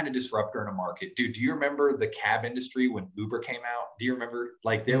 any kind of disruptor in a market, dude, do you remember the cab industry when Uber came out? Do you remember,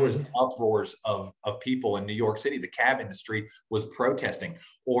 there was uproars of people in New York City? The cab industry was protesting,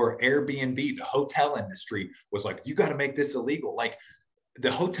 or Airbnb, the hotel industry was like, you got to make this illegal. Like,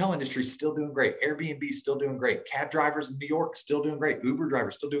 the hotel industry is still doing great. Airbnb is still doing great. Cab drivers in New York still doing great. Uber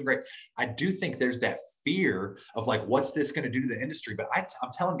drivers still doing great. I do think there's that fear of like, what's this going to do to the industry? But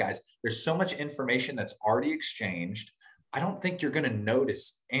I'm telling guys, there's so much information that's already exchanged. I don't think you're going to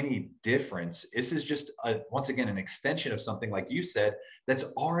notice any difference. This is just, once again, an extension of something, like you said, that's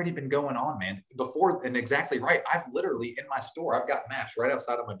already been going on, man. Before, and exactly right. I've literally, in my store, I've got maps right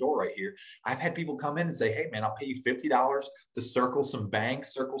outside of my door right here. I've had people come in and say, hey, man, I'll pay you $50 to circle some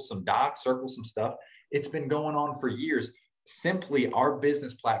banks, circle some docks, circle some stuff. It's been going on for years. Simply, our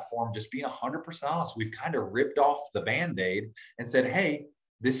business platform, just being 100% honest, we've kind of ripped off the Band-Aid and said, hey,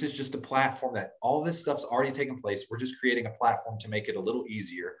 this is just a platform that all this stuff's already taken place. We're just creating a platform to make it a little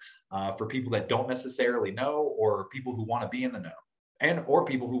easier for people that don't necessarily know, or people who want to be in the know, or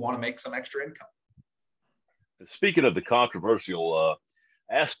people who want to make some extra income. Speaking of the controversial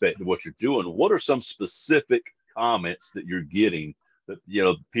aspect of what you're doing, what are some specific comments that you're getting that,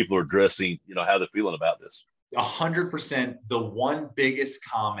 people are addressing, how they're feeling about this? 100%. The one biggest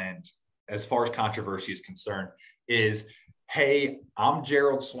comment as far as controversy is concerned is, hey, I'm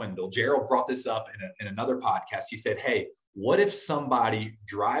Gerald Swindle. Gerald brought this up in another podcast. He said, hey, what if somebody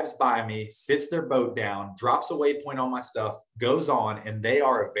drives by me, sits their boat down, drops a waypoint on my stuff, goes on, and they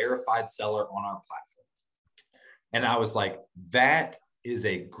are a verified seller on our platform? And I was like, that is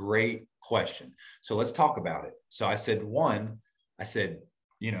a great question. So let's talk about it. So I said,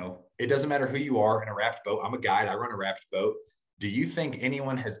 it doesn't matter who you are in a wrapped boat. I'm a guide. I run a wrapped boat. Do you think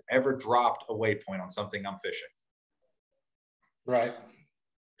anyone has ever dropped a waypoint on something I'm fishing? Right.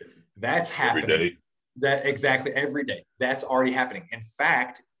 That's happening. Every day. That exactly every day. That's already happening. In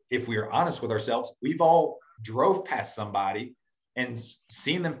fact, if we are honest with ourselves, we've all drove past somebody and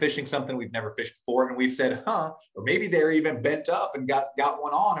seen them fishing something we've never fished before. And we've said, huh, or maybe they're even bent up and got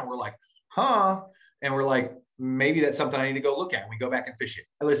one on. And we're like, huh. And we're like, maybe that's something I need to go look at. And we go back and fish it.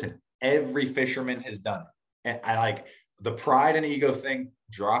 And listen, every fisherman has done it. And I like the pride and ego thing.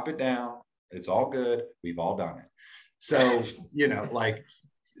 Drop it down. It's all good. We've all done it. So,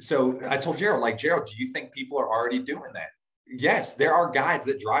 so I told Gerald, Gerald, do you think people are already doing that? Yes, there are guides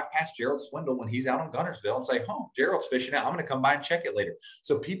that drive past Gerald Swindle when he's out on Gunnersville and say, oh, Gerald's fishing out. I'm going to come by and check it later.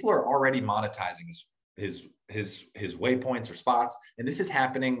 So people are already monetizing his waypoints or spots. And this is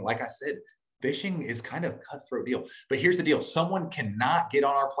happening. Like I said, fishing is kind of a cutthroat deal. But here's the deal. Someone cannot get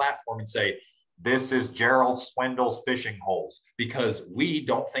on our platform and say, this is Gerald Swindle's fishing holes, because we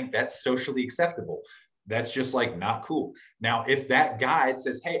don't think that's socially acceptable. That's just like not cool. Now, if that guide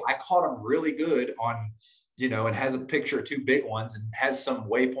says, hey, I caught him really good on, and has a picture of 2 big ones and has some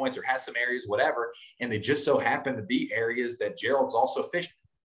waypoints or has some areas, whatever, and they just so happen to be areas that Gerald's also fished,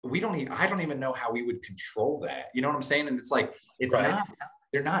 I don't even know how we would control that. You know what I'm saying? And it's like, it's right.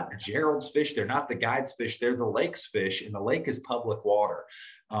 they're not Gerald's fish. They're not the guide's fish. They're the lake's fish, and the lake is public water.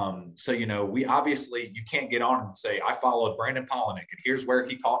 So, you know, we obviously, you can't get on and say, I followed Brandon Polinick and here's where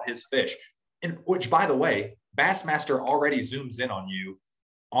he caught his fish. And which, by the way, Bassmaster already zooms in on you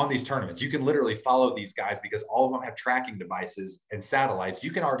on these tournaments. You can literally follow these guys because all of them have tracking devices and satellites.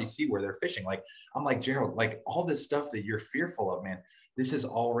 You can already see where they're fishing. Like, I'm like, Gerald, like all this stuff that you're fearful of, man, this is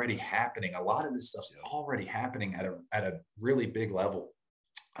already happening. A lot of this stuff's already happening at a really big level.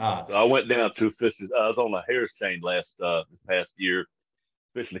 So I went down to fish. I was on a Harris chain this past year,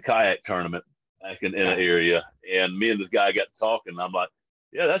 fishing the kayak tournament back in an area, and me and this guy got to talking. And I'm like,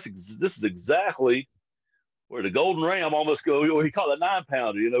 yeah, this is exactly where the golden ram almost go. He caught a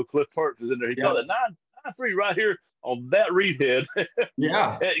 9-pounder. You know, Cliff Perch was in there. He caught a 9.3 right here on that reed head.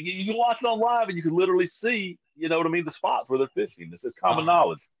 Yeah, you can watch it on live, and you can literally see, you know what I mean, the spots where they're fishing. This is common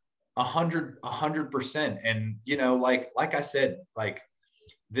knowledge. 100%. And you know, like I said, like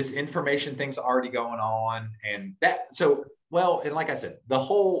this information thing's already going on, and that so. Well, and like I said, the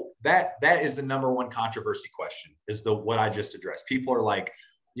whole that is the number one controversy question is what I just addressed. People are like,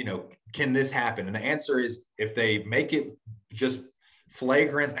 you know, can this happen? And the answer is, if they make it just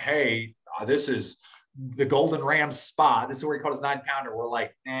flagrant, hey, this is the golden ram spot. This is where he caught his 9-pounder. We're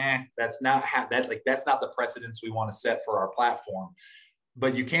like, that's not that's not the precedence we want to set for our platform.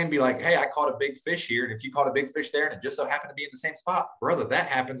 But you can be like, hey, I caught a big fish here, and if you caught a big fish there, and it just so happened to be in the same spot, brother, that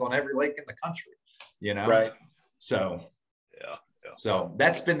happens on every lake in the country. You know, right? So. Yeah. So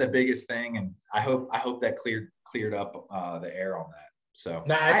that's been the biggest thing, and I hope that cleared up the air on that. So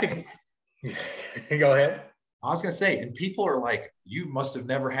I think go ahead. I was gonna say, and people are like, you must have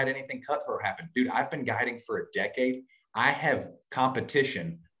never had anything cutthroat happen, dude. I've been guiding for a decade. I have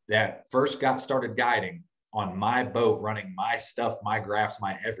competition that first got started guiding on my boat, running my stuff, my graphs,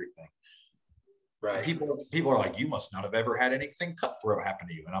 my everything. Right. People are like, you must not have ever had anything cutthroat happen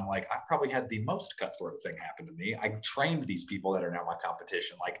to you. And I'm like, I've probably had the most cutthroat thing happen to me. I trained these people that are now my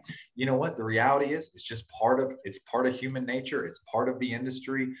competition. Like, you know what? The reality is, it's just part of human nature. It's part of the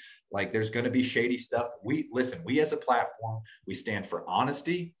industry. Like, there's going to be shady stuff. We as a platform, we stand for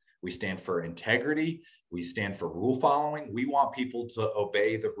honesty. We stand for integrity. We stand for rule following. We want people to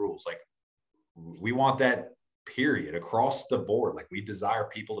obey the rules. Like, we want that, period, across the board. Like, we desire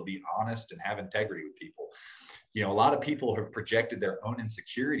people to be honest and have integrity with people. You know, a lot of people have projected their own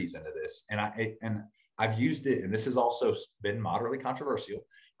insecurities into this, and I've used it, and this has also been moderately controversial.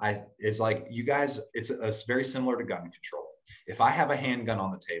 It's like, you guys, it's very similar to gun control. If I have a handgun on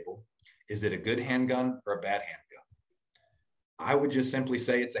the table, is it a good handgun or a bad handgun? I would just simply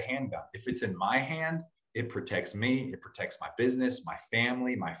say it's a handgun. If it's in my hand, it protects me, it protects my business, my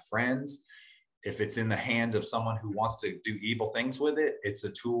family, my friends. If it's in the hand of someone who wants to do evil things with it, it's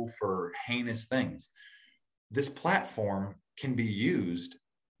a tool for heinous things. This platform can be used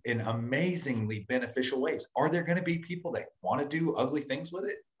in amazingly beneficial ways. Are there going to be people that want to do ugly things with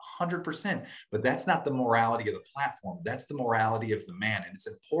it? 100%. But that's not the morality of the platform. That's the morality of the man. And it's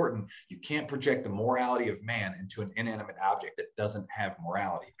important. You can't project the morality of man into an inanimate object that doesn't have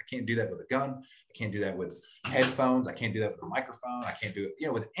morality. I can't do that with a gun. I can't do that with headphones. I can't do that with a microphone. I can't do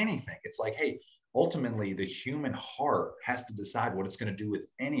it, with anything. It's like, hey, ultimately the human heart has to decide what it's going to do with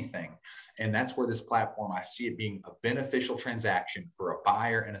anything. And that's where this platform, I see it being a beneficial transaction for a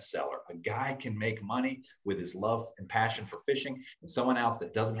buyer and a seller. A guy can make money with his love and passion for fishing, and someone else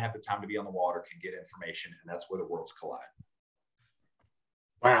that doesn't have the time to be on the water can get information. And that's where the worlds collide.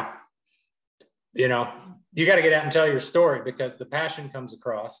 Wow. You got to get out and tell your story, because the passion comes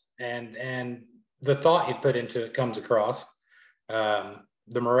across, and the thought you put into it comes across.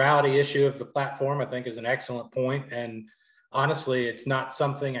 The morality issue of the platform, I think, is an excellent point. And honestly, it's not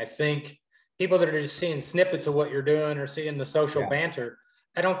something, I think people that are just seeing snippets of what you're doing or seeing the social banter,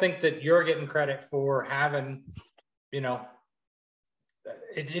 I don't think that you're getting credit for having, it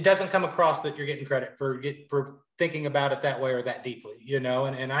doesn't come across that you're getting credit for thinking about it that way or that deeply,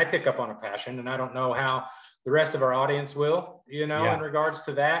 and I pick up on a passion, and I don't know how the rest of our audience will, in regards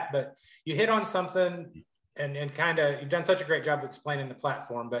to that, but you hit on something. And kind of, you've done such a great job of explaining the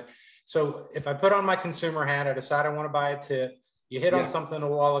platform. But so if I put on my consumer hat, I decide I want to buy a tip, you hit on something a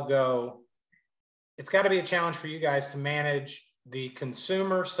while ago. It's got to be a challenge for you guys to manage the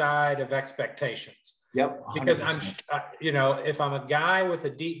consumer side of expectations. Yep. 100%. Because if I'm a guy with a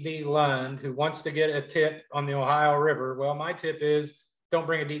deep V Lund who wants to get a tip on the Ohio River, well, my tip is don't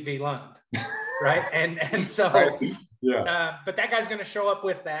bring a deep V Lund. Right. And so, right. Yeah. But that guy's going to show up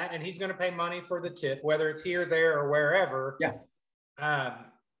with that, and he's going to pay money for the tip, whether it's here, there, or wherever. Yeah.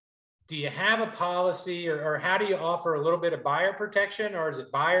 Do you have a policy, or how do you offer a little bit of buyer protection, or is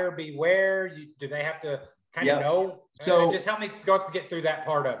it buyer beware? Do they have to kind of know? So just help me get through that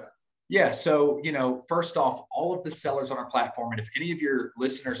part of it. Yeah. So, first off, all of the sellers on our platform, and if any of your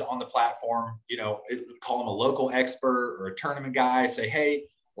listeners on the platform, call them a local expert or a tournament guy, say, hey,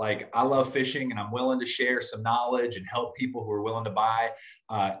 like, I love fishing and I'm willing to share some knowledge and help people who are willing to buy.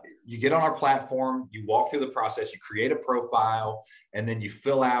 You get on our platform, you walk through the process, you create a profile, and then you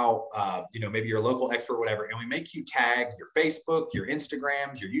fill out, maybe you're a local expert, whatever. And we make you tag your Facebook, your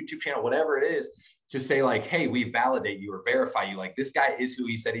Instagrams, your YouTube channel, whatever it is, to say like, hey, we validate you or verify you. Like, this guy is who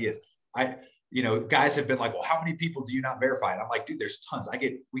he said he is. Guys have been like, well, how many people do you not verify? And I'm like, dude, there's tons.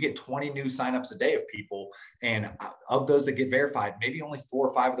 We get 20 new signups a day of people. And of those that get verified, maybe only 4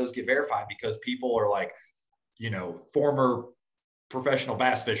 or 5 of those get verified because people are like, former professional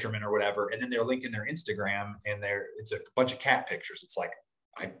bass fishermen or whatever. And then they're linking their Instagram and it's a bunch of cat pictures. It's like,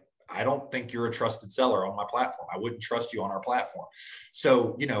 I don't think you're a trusted seller on my platform. I wouldn't trust you on our platform.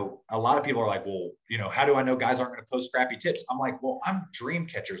 So, a lot of people are like, well, how do I know guys aren't going to post crappy tips? I'm like, well, I'm dream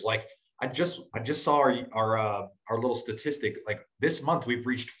catchers. Like, I just saw our little statistic. Like, this month we've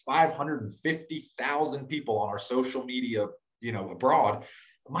reached 550,000 people on our social media, abroad.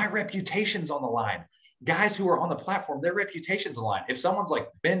 My reputation's on the line. Guys who are on the platform, their reputation's on the line. If someone's like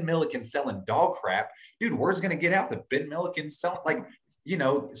Ben Milliken selling dog crap, dude, word's going to get out that Ben Milliken's selling, like,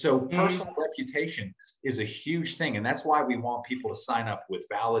 so personal reputation is a huge thing. And that's why we want people to sign up with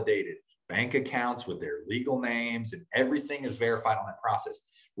validated bank accounts with their legal names, and everything is verified on that process.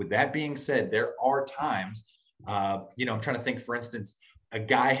 With that being said, there are times, I'm trying to think, for instance, a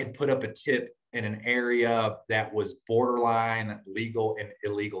guy had put up a tip in an area that was borderline legal and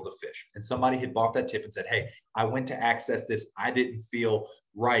illegal to fish. And somebody had bought that tip and said, hey, I went to access this. I didn't feel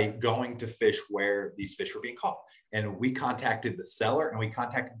right going to fish where these fish were being caught. And we contacted the seller and we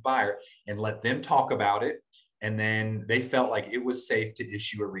contacted the buyer and let them talk about it. And then they felt like it was safe to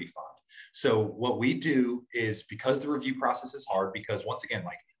issue a refund. So what we do is, because the review process is hard, because once again,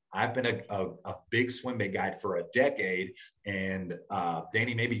 like, I've been a big swim bait guide for a decade. And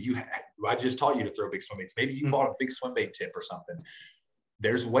Danny, maybe I just taught you to throw big swim baits. Maybe you bought a big swim bait tip or something.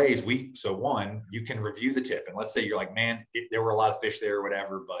 There's ways one, you can review the tip. And let's say you're like, man, there were a lot of fish there or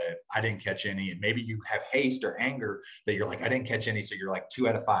whatever, but I didn't catch any. And maybe you have haste or anger that you're like, I didn't catch any. So you're like 2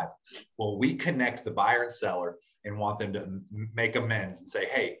 out of 5. Well, we connect the buyer and seller and want them to make amends and say,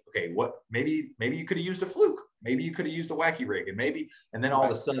 hey, okay, maybe you could have used a fluke. Maybe you could have used a wacky rig, and then all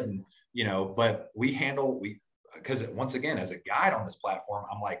of a sudden, but because once again, as a guide on this platform,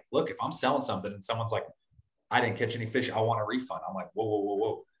 I'm like, look, if I'm selling something and someone's like, I didn't catch any fish, I want a refund. I'm like,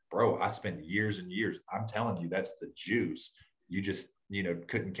 whoa, bro, I spent years and years. I'm telling you, that's the juice. You just,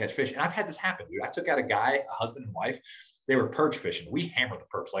 couldn't catch fish. And I've had this happen, dude. I took out a guy, a husband and wife. They were perch fishing. We hammered the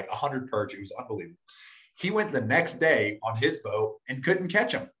perch, like 100 perch. It was unbelievable. He went the next day on his boat and couldn't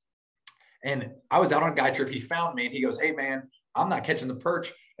catch them. And I was out on a guide trip. He found me and he goes, hey, man, I'm not catching the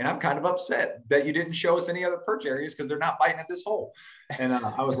perch. And I'm kind of upset that you didn't show us any other perch areas because they're not biting at this hole. And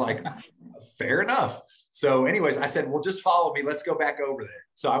I was like, fair enough. So anyways, I said, well, just follow me. Let's go back over there.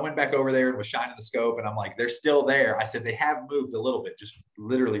 So I went back over there and was shining the scope. And I'm like, they're still there. I said, they have moved a little bit, just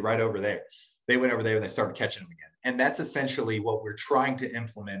literally right over there. They went over there and they started catching them again. And that's essentially what we're trying to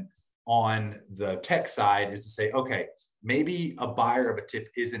implement on the tech side, is to say, okay, maybe a buyer of a tip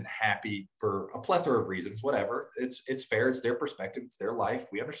isn't happy for a plethora of reasons, whatever. It's fair. It's their perspective. It's their life.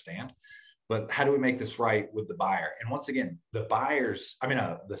 We understand. But how do we make this right with the buyer? And once again, the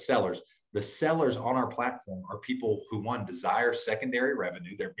sellers on our platform are people who, one, desire secondary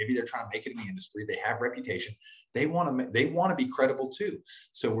revenue. Maybe they're trying to make it in the industry. They have reputation. They want to be credible too.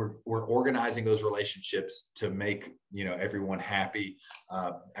 So we're organizing those relationships to make everyone happy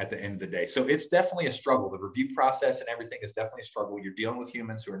at the end of the day. So it's definitely a struggle. The review process and everything is definitely a struggle. You're dealing with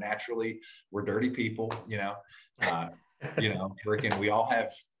humans who are we're dirty people.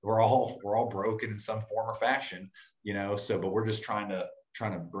 We're all broken in some form or fashion. But we're just trying to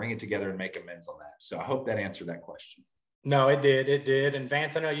bring it together and make amends on that. So I hope that answered that question. No, it did. And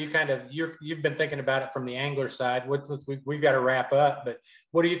Vance, I know you've been thinking about it from the angler side. We've got to wrap up, but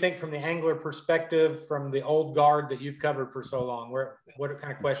what do you think from the angler perspective, from the old guard that you've covered for so long? What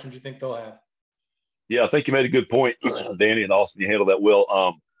kind of questions do you think they'll have? Yeah, I think you made a good point, Danny, and Austin, you handled that well.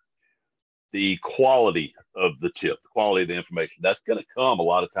 The quality of the tip, the quality of the information, that's going to come a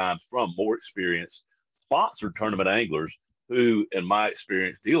lot of times from more experienced sponsored tournament anglers who, in my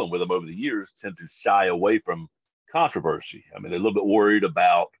experience dealing with them over the years, tend to shy away from controversy. I mean, they're a little bit worried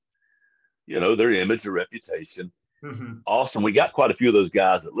about, their image, their reputation. Mm-hmm. Austin, we got quite a few of those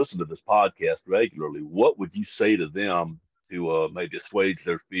guys that listen to this podcast regularly. What would you say to them to maybe assuage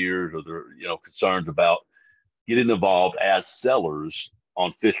their fears or their, concerns about getting involved as sellers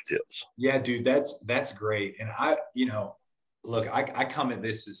on fish tips. Yeah, dude, that's great. And look, I come at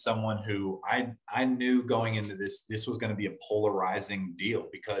this as someone who I knew going into this was going to be a polarizing deal,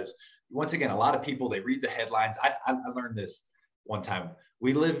 because once again, a lot of people, they read the headlines. I learned this one time.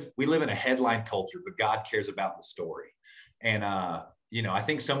 We live in a headline culture, but God cares about the story. And I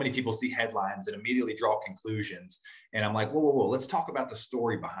think so many people see headlines and immediately draw conclusions. And I'm like, whoa, let's talk about the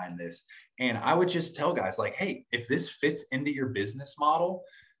story behind this. And I would just tell guys like, hey, if this fits into your business model,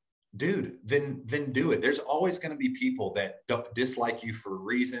 dude, then do it. There's always going to be people that don't dislike you for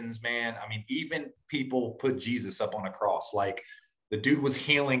reasons, man. I mean, even people put Jesus up on a cross. Like, the dude was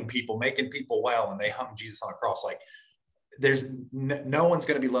healing people, making people well, and they hung Jesus on a cross. Like, there's no one's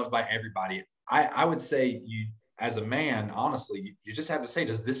going to be loved by everybody. I would say, you, as a man, honestly, you just have to say,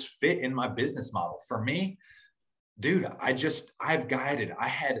 does this fit in my business model? For me, dude, I've guided.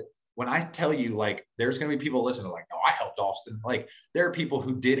 When I tell you, like, there's going to be people listening like, no, I helped Austin. Like, there are people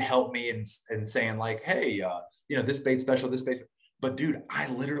who did help me and saying like, hey, this bait special, this bait. But dude, I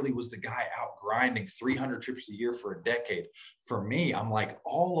literally was the guy out grinding 300 trips a year for a decade. For me, I'm like,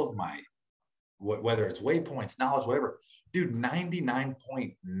 all of my, whether it's waypoints, knowledge, whatever, dude,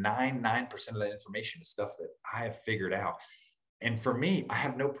 99.99% of that information is stuff that I have figured out. And for me, I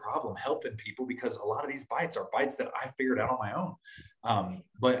have no problem helping people, because a lot of these bites are bites that I figured out on my own.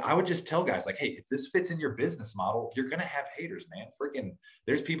 But I would just tell guys like, hey, if this fits in your business model, you're going to have haters, man. Freaking,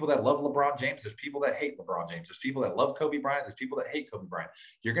 there's people that love LeBron James. There's people that hate LeBron James. There's people that love Kobe Bryant. There's people that hate Kobe Bryant.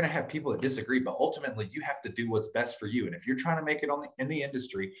 You're going to have people that disagree, but ultimately you have to do what's best for you. And if you're trying to make it in the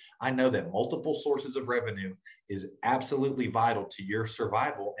industry, I know that multiple sources of revenue is absolutely vital to your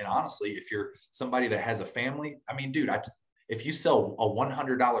survival. And honestly, if you're somebody that has a family, I mean, dude, if you sell a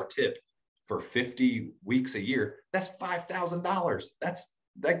 $100 tip for 50 weeks a year, that's $5,000. That's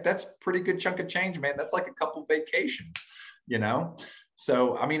pretty good chunk of change, man. That's like a couple vacations,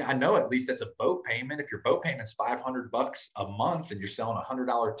 So, I mean, I know at least that's a boat payment. If your boat payment's $500 a month and you're selling a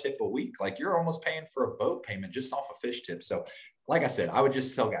 $100 tip a week, like, you're almost paying for a boat payment just off a fish tip. So like I said, I would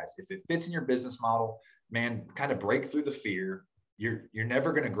just tell guys, if it fits in your business model, man, kind of break through the fear. You're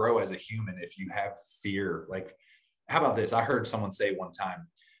never going to grow as a human if you have fear. Like, how about this? I heard someone say one time,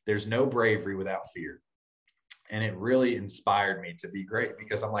 there's no bravery without fear. And it really inspired me to be great,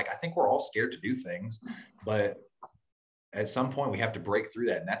 because I'm like, I think we're all scared to do things, but at some point we have to break through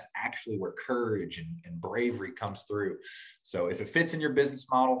that. And that's actually where courage and bravery comes through. So if it fits in your business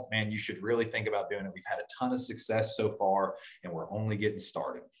model, man, you should really think about doing it. We've had a ton of success so far, and we're only getting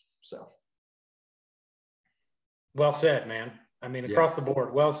started. So. Well said, man. I mean, across the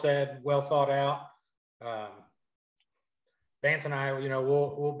board, well said, well thought out. Vance and I,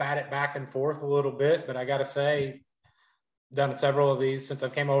 we'll bat it back and forth a little bit, but I got to say, done several of these since I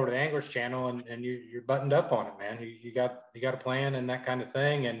came over to the Anglers Channel, and you're buttoned up on it, man. You got a plan and that kind of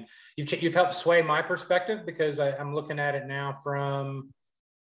thing, and you've helped sway my perspective, because I'm looking at it now from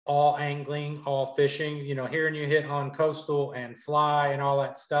all angling, all fishing. Hearing you hit on coastal and fly and all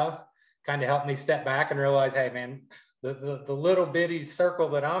that stuff kind of helped me step back and realize, hey, man, the little bitty circle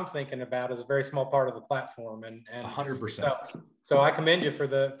that I'm thinking about is a very small part of the platform, and 100%. So I commend you for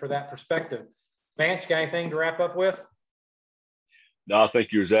that perspective. Vance, got anything to wrap up with? No, I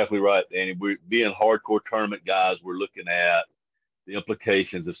think you're exactly right, Danny. We're being hardcore tournament guys. We're looking at the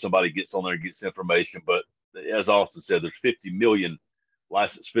implications if somebody gets on there and gets information. But as Austin said, there's 50 million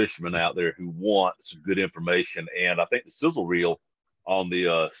licensed fishermen out there who want some good information. And I think the sizzle reel on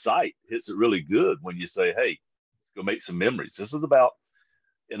the site hits it really good when you say, hey, go make some memories. This is about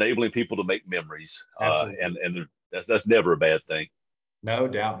enabling people to make memories. And that's never a bad thing. No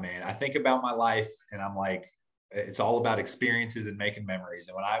doubt, man. I think about my life and I'm like, it's all about experiences and making memories.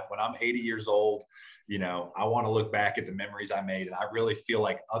 And when I'm 80 years old, I want to look back at the memories I made, and I really feel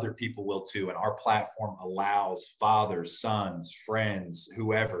like other people will too. And our platform allows fathers, sons, friends,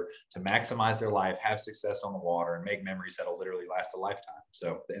 whoever to maximize their life, have success on the water, and make memories that'll literally last a lifetime.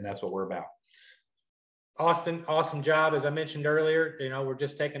 So, and that's what we're about. Austin, awesome job. As I mentioned earlier, we're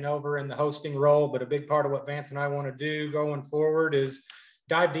just taking over in the hosting role, but a big part of what Vance and I want to do going forward is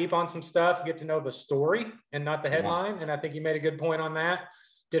dive deep on some stuff, get to know the story and not the headline. And I think you made a good point on that.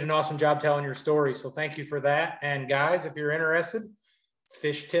 Did an awesome job telling your story. So thank you for that. And guys, if you're interested,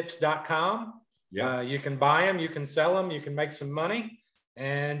 FishTips.com. Yeah. You can buy them, you can sell them, you can make some money,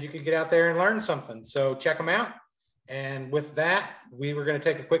 and you can get out there and learn something. So check them out. And with that, we were going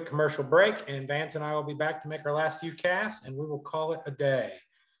to take a quick commercial break, and Vance and I will be back to make our last few casts, and we will call it a day.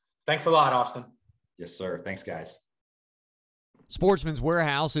 Thanks a lot, Austin. Yes, sir. Thanks, guys. Sportsman's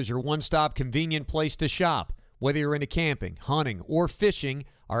Warehouse is your one-stop convenient place to shop. Whether you're into camping, hunting, or fishing,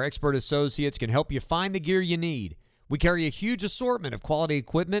 our expert associates can help you find the gear you need. We carry a huge assortment of quality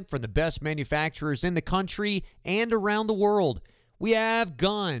equipment from the best manufacturers in the country and around the world. We have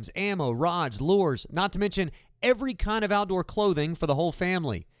guns, ammo, rods, lures, not to mention every kind of outdoor clothing for the whole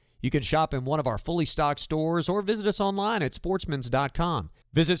family. You can shop in one of our fully stocked stores or visit us online at sportsmans.com.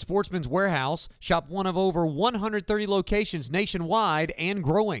 Visit Sportsman's Warehouse, shop one of over 130 locations nationwide and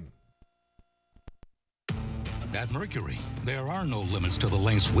growing. At Mercury, there are no limits to the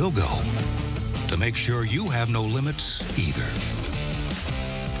lengths we'll go to make sure you have no limits either.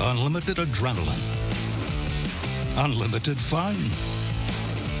 Unlimited adrenaline. Unlimited fun.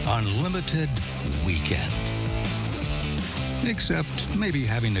 Unlimited weekend. Except maybe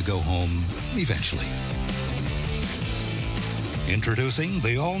having to go home eventually. Introducing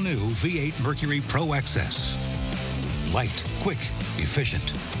the all-new V8 Mercury Pro XS. Light, quick,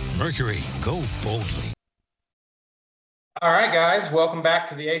 efficient. Mercury, go boldly. All right, guys, welcome back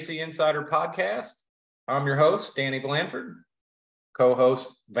to the AC Insider Podcast. I'm your host, Danny Blanford, co-host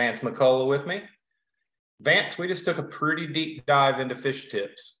Vance McCullough with me. Vance, we just took a pretty deep dive into fish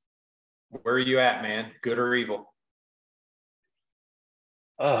tips. Where are you at, man? Good or evil?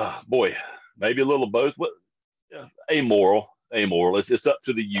 Boy, maybe a little of both, but amoral. It's up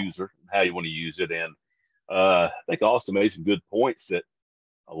to the user, how you want to use it. And I think Austin made some good points that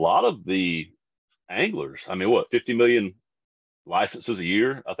a lot of the anglers, 50 million licenses a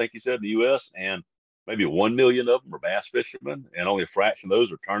year, I think he said, in the U.S., and maybe 1 million of them are bass fishermen, and only a fraction of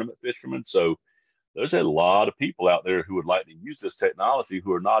those are tournament fishermen. So there's a lot of people out there who would like to use this technology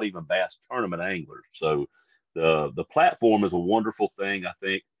who are not even bass tournament anglers. So the platform is a wonderful thing. I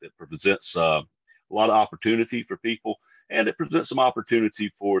think that presents a lot of opportunity for people, and it presents some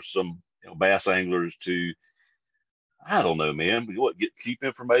opportunity for some bass anglers to, I don't know, man. Get cheap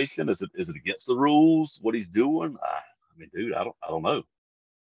information? Is it against the rules? What he's doing? Dude, I don't know.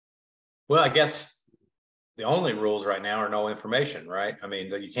 Well, I guess the only rules right now are no information, right?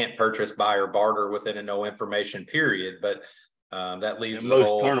 You can't purchase, buy, or barter within a no information period, but that leaves the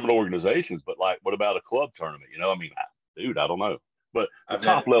whole tournament organizations. But like, what about a club tournament? Dude, I don't know. But the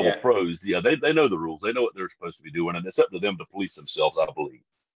top level pros, they know the rules. They know what they're supposed to be doing, and it's up to them to police themselves, I believe.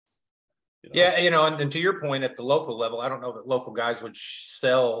 Yeah, and to your point, at the local level, I don't know that local guys would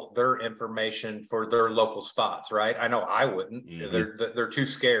sell their information for their local spots, right? I know I wouldn't. Mm-hmm. They're too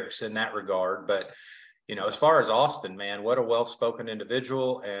scarce in that regard. But as far as Austin, man, what a well-spoken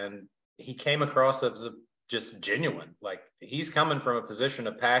individual, and he came across as just genuine. Like, he's coming from a position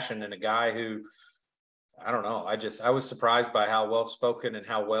of passion, and a guy who, I don't know, I was surprised by how well-spoken and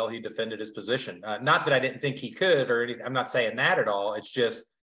how well he defended his position. Not that I didn't think he could or anything. I'm not saying that at all. It's just,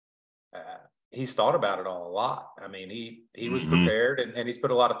 he's thought about it all a lot. He was prepared, and he's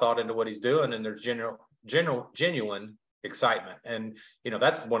put a lot of thought into what he's doing, and there's genuine excitement. And,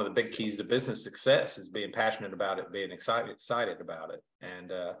 that's one of the big keys to business success, is being passionate about it, being excited about it.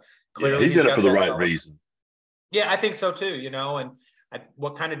 And clearly he's in it for the right reason. Yeah, I think so too, and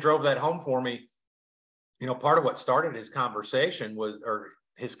what kind of drove that home for me, part of what started his conversation or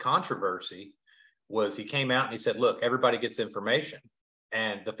his controversy was, he came out and he said, look, everybody gets information.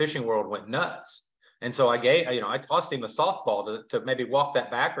 And the fishing world went nuts. And so I tossed him a softball to maybe walk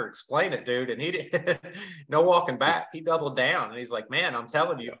that back or explain it, dude. And he did no walking back. He doubled down, and he's like, man, I'm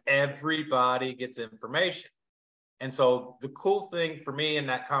telling you, everybody gets information. And so the cool thing for me in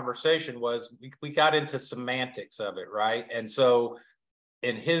that conversation was we got into semantics of it, right? And so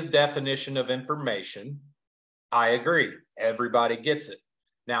in his definition of information, I agree. Everybody gets it.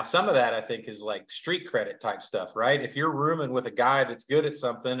 Now, some of that I think is like street credit type stuff, right? If you're rooming with a guy that's good at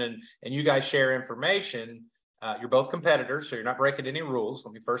something and you guys share information, you're both competitors, so you're not breaking any rules.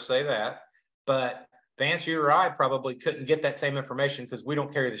 Let me first say that. But Vance, you or I probably couldn't get that same information because we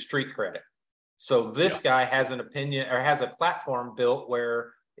don't carry the street credit. So this guy has an opinion, or has a platform built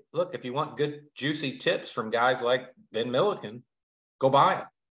where, look, if you want good, juicy tips from guys like Ben Milliken, go buy them,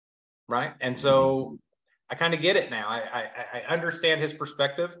 right? And so I kind of get it now. I understand his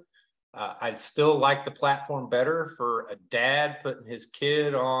perspective. I still like the platform better for a dad putting his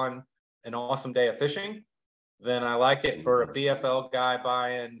kid on an awesome day of fishing than I like it for a BFL guy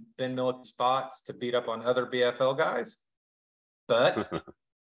buying Ben Milliken spots to beat up on other BFL guys. But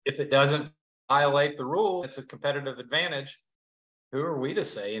if it doesn't violate the rule, it's a competitive advantage. Who are we to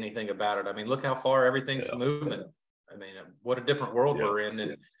say anything about it? Look how far everything's moving. What a different world we're in.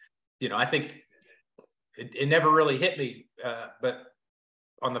 And, I think it never really hit me, but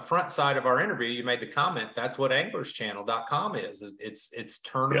on the front side of our interview, you made the comment, that's what anglerschannel.com is. It's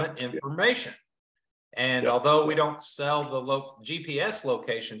tournament information. And although we don't sell the GPS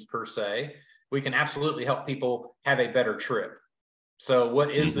locations per se, we can absolutely help people have a better trip. So what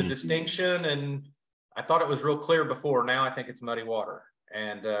is the distinction? And I thought it was real clear before. Now I think it's muddy water.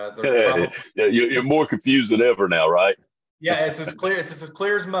 And there's probably yeah, you're more confused than ever now, right? yeah, it's as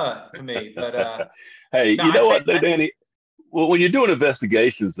clear as mud to me. But Hey, no, you know what, though, Danny? Well, when you're doing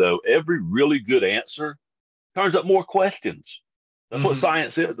investigations, though, every really good answer turns up more questions. That's what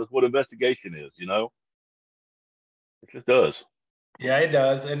science is. That's what investigation is. It just does. Yeah, it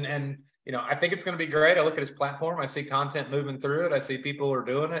does. And I think it's going to be great. I look at his platform. I see content moving through it. I see people are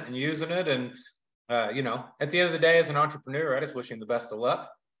doing it and using it. And at the end of the day, as an entrepreneur, I just wish him the best of luck.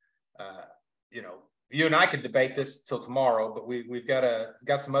 You and I could debate this till tomorrow, but we've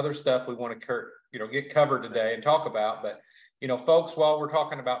got some other stuff we want to get covered today and talk about. But folks, while we're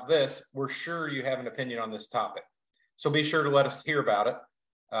talking about this, we're sure you have an opinion on this topic, so be sure to let us hear about it.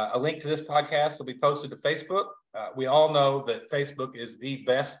 A link to this podcast will be posted to Facebook. We all know that Facebook is the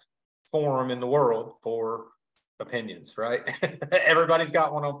best forum in the world for opinions, right? Everybody's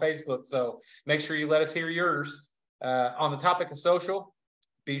got one on Facebook, so make sure you let us hear yours. On the topic of social,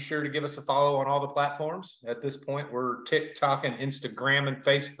 be sure to give us a follow on all the platforms. At this point, we're TikTok and Instagram and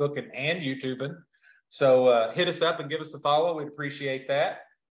Facebook and YouTubing. So hit us up and give us a follow. We'd appreciate that.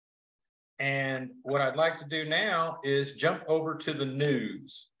 And what I'd like to do now is jump over to the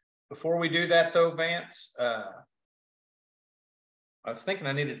news. Before we do that, though, Vance, I was thinking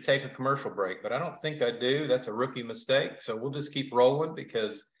I needed to take a commercial break, but I don't think I do. That's a rookie mistake. So we'll just keep rolling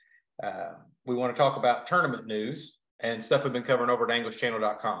because we want to talk about tournament news and stuff we've been covering over at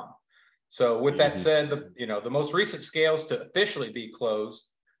AnglerChannel.com. So with that said, the most recent scales to officially be closed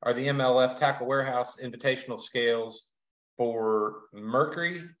are the MLF Tackle Warehouse Invitational Scales for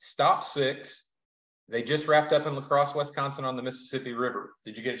Mercury Stop 6. They just wrapped up in La Crosse, Wisconsin on the Mississippi River.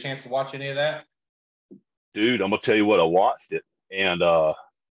 Did you get a chance to watch any of that? Dude, I'm going to tell you what, I watched it, and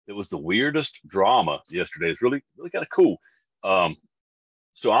it was the weirdest drama yesterday. It's really, really kind of cool.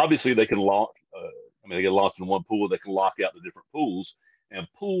 So obviously they can launch, they get launched in one pool, they can lock out the different pools, and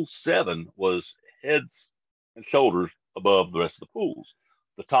pool 7 was heads and shoulders above the rest of the pools.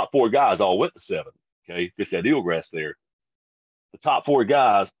 The top 4 guys all went to 7. Okay, fish that eelgrass there. The top 4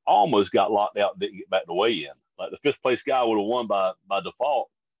 guys almost got locked out and didn't get back to weigh in. Like the 5th place guy would have won by default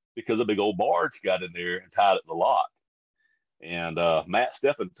because a big old barge got in there and tied it to the lock. And Matt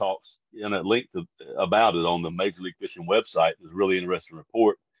Steffen talks in a link about it on the Major League Fishing website. It's a really interesting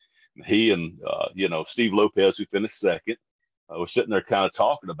report. And he and Steve Lopez, who finished second, was sitting there kind of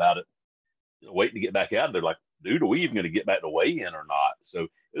talking about it, waiting to get back out of there. Like, dude, are we even going to get back to weigh in or not? So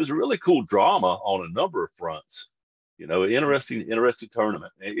it was a really cool drama on a number of fronts. Interesting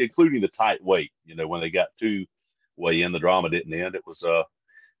tournament, including the tight weight. When they got to weigh in, the drama didn't end. It was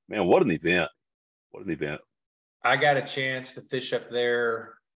man, what an event! What an event! I got a chance to fish up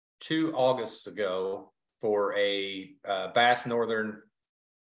there 2 Augusts ago for a Bass Northern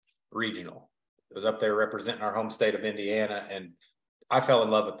Regional. It was up there representing our home state of Indiana, and I fell in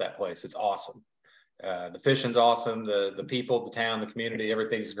love with that place. It's awesome. The fishing's awesome. The people, the town, the community,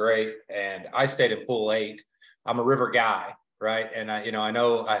 everything's great. And I stayed in pool 8. I'm a river guy, right? And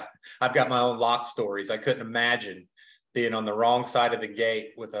I've got my own lock stories. I couldn't imagine being on the wrong side of the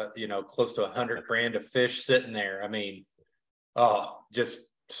gate with close to $100,000 of fish sitting there. I mean, just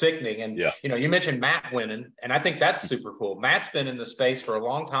sickening. And you mentioned Matt winning, and I think that's super cool. Matt's been in the space for a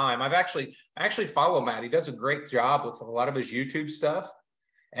long time. I actually follow Matt. He does a great job with a lot of his YouTube stuff.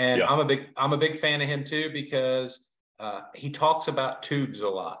 And I'm a big fan of him too, because he talks about tubes a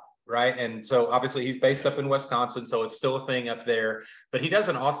lot, right? And so obviously he's based up in Wisconsin, so it's still a thing up there, but he does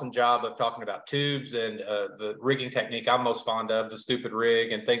an awesome job of talking about tubes and the rigging technique I'm most fond of, the stupid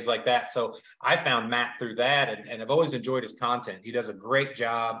rig and things like that. So I found Matt through that, and I've always enjoyed his content. He does a great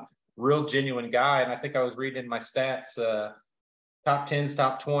job, real genuine guy. And I think I was reading in my stats, top 10s,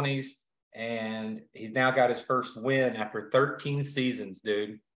 top 20s. And he's now got his first win after 13 seasons,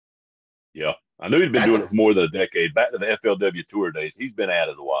 dude. Yeah. I knew he'd been doing it for more than a decade. Back to the FLW Tour days. He's been at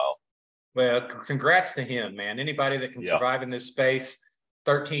it a while. Well, congrats to him, man. Anybody that can survive in this space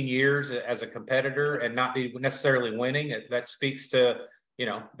 13 years as a competitor and not be necessarily winning, that speaks to,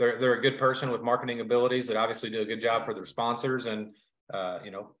 they're a good person with marketing abilities that obviously do a good job for their sponsors. And,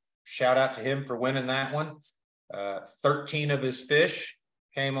 shout out to him for winning that one. 13 of his fish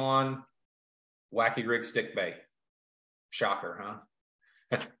came on wacky rig stick bait. Shocker,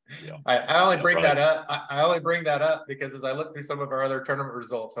 huh? I only bring that up. I only bring that up because as I look through some of our other tournament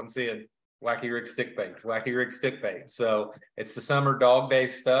results, I'm seeing wacky rig stick bait. So it's the summer dog day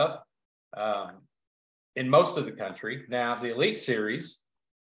stuff in most of the country. Now the Elite Series,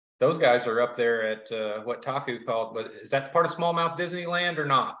 those guys are up there at what Taku called, but is that part of smallmouth Disneyland or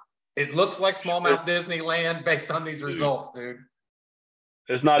not? It looks like smallmouth Disneyland based on these results, dude.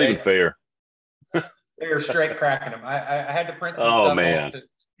 It's not even fair. they were straight cracking them. I had to print some Oh stuff man, off to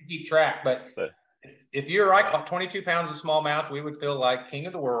keep track. But if you or I caught 22 pounds of smallmouth, we would feel like king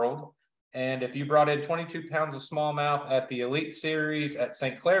of the world. And if you brought in 22 pounds of smallmouth at the Elite Series at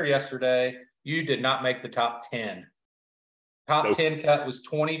St. Clair yesterday, you did not make the top 10. Top 10 cut was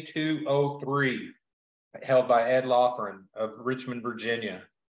 2203, held by Ed Loughran of Richmond, Virginia.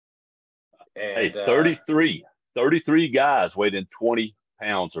 And, hey, 33 guys weighed in 20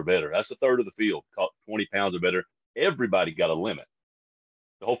 pounds or better. That's a third of the field caught 20 pounds or better. Everybody got a limit.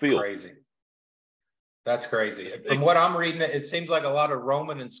 The whole field. Crazy. That's crazy. From what I'm reading, it seems like a lot of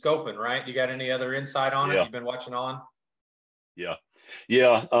roaming and scoping, right? You got any other insight on it? You've been watching on? Yeah.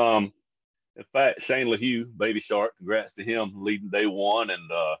 In fact, Shane LaHue, Baby Shark, congrats to him leading day one. And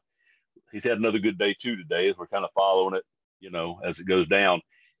he's had another good day too today as we're kind of following it, as it goes down.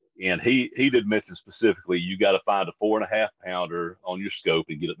 And he did mention specifically, you got to find a 4.5 pounder on your scope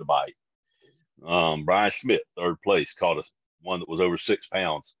and get it to bite. Brian Schmidt, third place, caught one that was over 6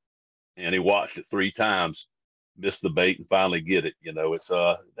 pounds. And he watched it 3 times, missed the bait, and finally get it. It's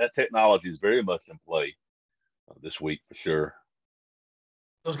that technology is very much in play this week for sure.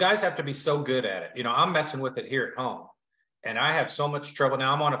 Those guys have to be so good at it. I'm messing with it here at home, and I have so much trouble.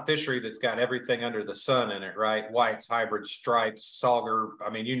 Now I'm on a fishery that's got everything under the sun in it, right? Whites, hybrids, stripes, sauger. I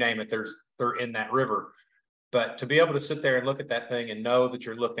mean, you name it, they're in that river. But to be able to sit there and look at that thing and know that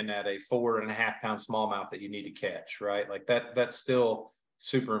you're looking at a 4.5 pound smallmouth that you need to catch, right? Like that's still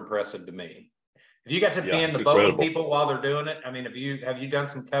super impressive to me. Have you got to be in the boat with people while they're doing it? I mean, have you done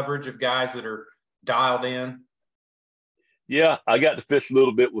some coverage of guys that are dialed in? Yeah, I got to fish a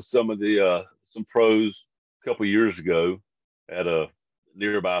little bit with some of the some pros a couple of years ago at a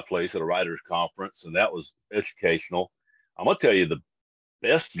nearby place at a writers conference, and that was educational. I'm gonna tell you, the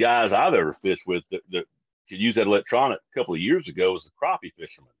best guys I've ever fished with that could use that electronic a couple of years ago was the crappie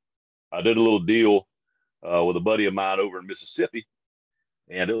fishermen. I did a little deal with a buddy of mine over in Mississippi,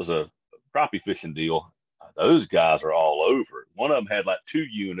 and it was a crappie fishing deal. Those guys are all over it. One of them had like 2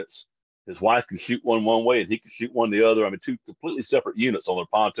 units. His wife could shoot one way and he could shoot one the other. I mean, 2 completely separate units on their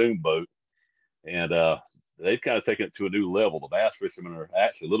pontoon boat. And they've kind of taken it to a new level. The bass fishermen are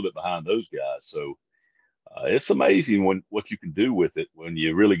actually a little bit behind those guys. So it's amazing what you can do with it when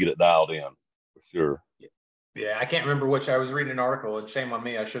you really get it dialed in, for sure. Yeah, I can't remember which. I was reading an article, and shame on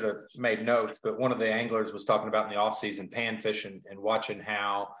me, I should have made notes, but one of the anglers was talking about in the off-season pan fishing and watching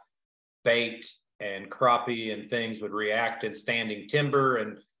how bait and crappie and things would react in standing timber.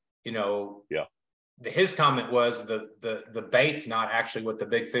 And his comment was the bait's not actually what the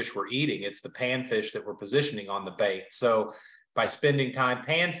big fish were eating. It's the panfish that were positioning on the bait. So by spending time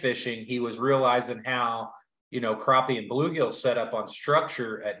pan fishing, he was realizing how, crappie and bluegill set up on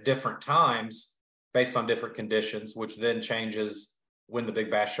structure at different times based on different conditions, which then changes when the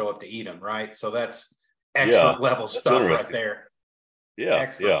big bass show up to eat them, right? So that's expert level stuff right there. Yeah,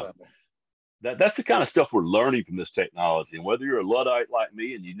 expert level. That's the kind of stuff we're learning from this technology. And whether you're a Luddite like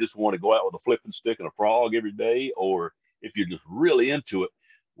me and you just want to go out with a flipping stick and a frog every day, or if you're just really into it,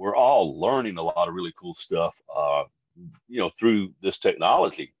 we're all learning a lot of really cool stuff, through this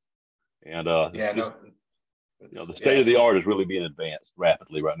technology. And the state of the art is really being advanced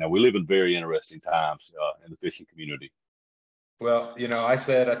rapidly right now. We live in very interesting times in the fishing community. Well, I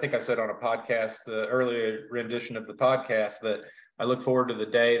think I said on a podcast, the earlier rendition of the podcast, that I look forward to the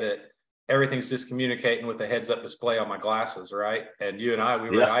day that everything's just communicating with a heads-up display on my glasses, right? And you and I, we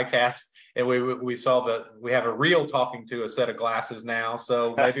were at ICAST, and we saw we have a reel talking to a set of glasses now.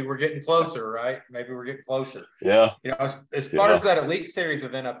 So maybe we're getting closer, right? Maybe we're getting closer. Yeah. As far as that Elite Series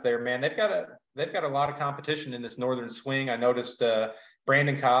event up there, man, they've got a lot of competition in this northern swing. I noticed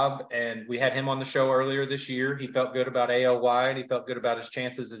Brandon Cobb, and we had him on the show earlier this year. He felt good about AOY, and he felt good about his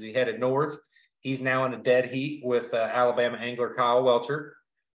chances as he headed north. He's now in a dead heat with Alabama angler Kyle Welcher.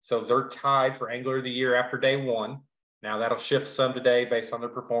 So they're tied for Angler of the Year after day one. Now that'll shift some today based on their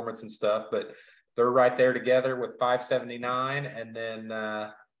performance and stuff, but they're right there together with 579. And then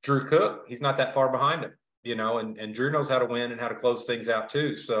Drew Cook, he's not that far behind him, and Drew knows how to win and how to close things out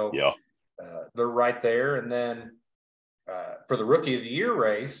too. So they're right there. And then for the Rookie of the Year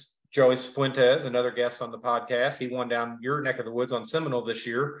race, Joey Fuentes, another guest on the podcast, he won down your neck of the woods on Seminole this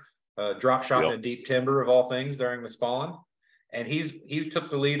year, drop shot in a deep timber of all things during the spawn. And he took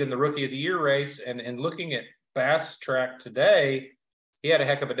the lead in the Rookie of the Year race. And looking at Bass Track today, he had a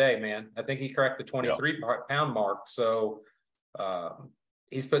heck of a day, man. I think he cracked the 23-pound mark. So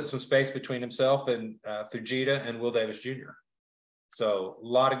he's putting some space between himself and Fujita and Will Davis Jr. So a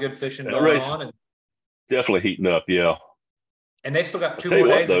lot of good fishing going on. And definitely heating up, yeah. And they still got 2 more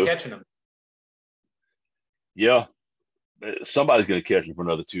days of catching them. Yeah. somebody's going to catch him for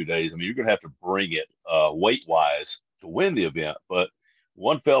another 2 days. I mean, you're going to have to bring it weight wise to win the event. But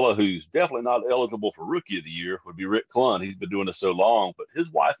one fella who's definitely not eligible for Rookie of the Year would be Rick Clunn. He's been doing this so long, but his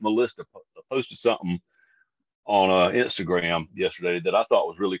wife Melissa posted something on Instagram yesterday that I thought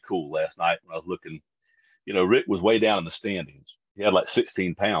was really cool last night when I was looking. You know, Rick was way down in the standings. He had like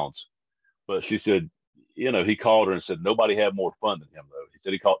 16 pounds, but she said, you know, he called her and said nobody had more fun than him though. He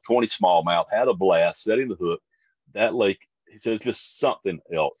said he caught 20 smallmouth, had a blast, setting the hook. That lake, he said, it's just something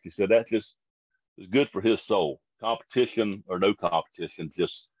else. He said that's just good for his soul. Competition or no competition,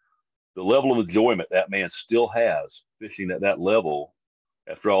 just the level of enjoyment that man still has fishing at that level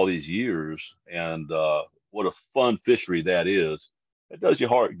after all these years, and what a fun fishery that is. It does your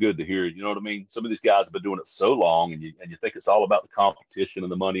heart good to hear. You know what I mean? Some of these guys have been doing it so long, and you think it's all about the competition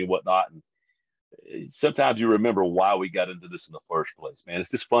and the money and whatnot. And sometimes you remember why we got into this in the first place, man. It's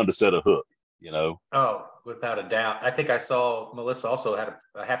just fun to set a hook, you know? Oh, without a doubt. I think I saw Melissa also had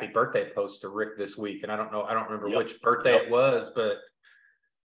a happy birthday post to Rick this week. And I don't remember which birthday it was, but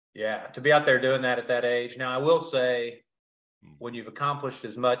yeah, to be out there doing that at that age. Now, I will say, when you've accomplished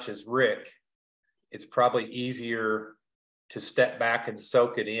as much as Rick, it's probably easier to step back and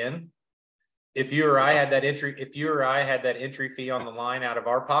soak it in. If you or I had that entry fee on the line out of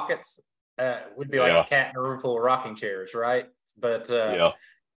our pockets, we'd be like a cat in a room full of rocking chairs, right? But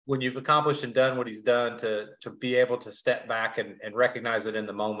when you've accomplished and done what he's done, to be able to step back and recognize it in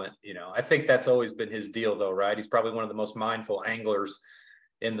the moment, you know, I think that's always been his deal though, right? He's probably one of the most mindful anglers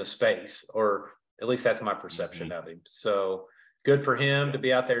in the space, or at least that's my perception of him. So good for him to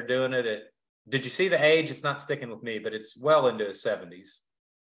be out there doing it. Did you see the age? It's not sticking with me, but it's well into his 70s.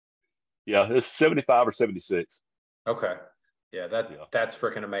 Yeah, it's 75 or 76. Okay. Yeah, that's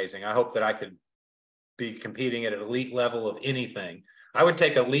freaking amazing. I hope that I could be competing at an elite level of anything. I would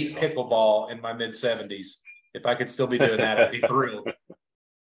take elite pickleball in my mid 70s. If I could still be doing that, I'd be thrilled.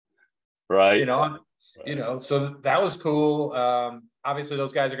 Right. So that was cool. Obviously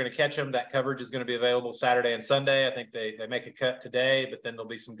those guys are going to catch them. That coverage is going to be available Saturday and Sunday. I think they make a cut today, but then there'll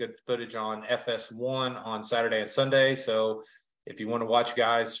be some good footage on FS1 on Saturday and Sunday. So if you want to watch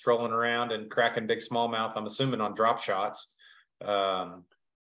guys strolling around and cracking big smallmouth, I'm assuming on drop shots,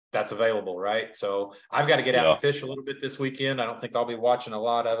 that's available, right? So I've got to get out and fish a little bit this weekend. I don't think I'll be watching a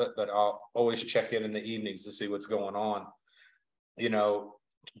lot of it, but I'll always check in the evenings to see what's going on. You know,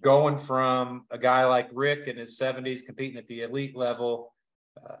 going from a guy like Rick in his 70s competing at the elite level,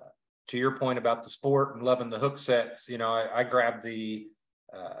 to your point about the sport and loving the hook sets, you know, I grabbed the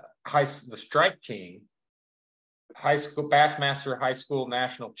Strike King high school Bassmaster High School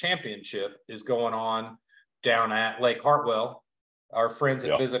National Championship is going on down at Lake Hartwell. Our friends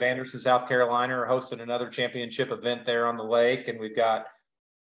at Visit Anderson, South Carolina are hosting another championship event there on the lake. And we've got,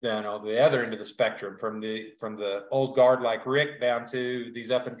 you know, the other end of the spectrum from the old guard like Rick down to these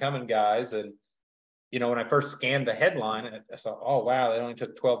up and coming guys. And, you know, when I first scanned the headline, I saw, oh, wow, they only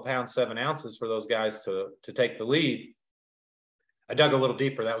took 12 pounds, 7 ounces for those guys to take the lead. I dug a little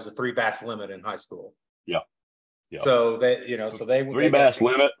deeper. That was a 3 bass limit in high school. Yeah. So they, you know, so they 3 bass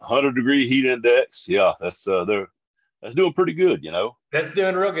limit, 100-degree heat index. Yeah. That's doing pretty good, you know. That's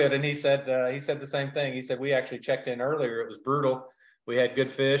doing real good. And he said the same thing. He said, we actually checked in earlier. It was brutal. We had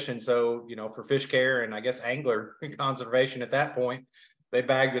good fish. And so, you know, for fish care and I guess angler conservation at that point, they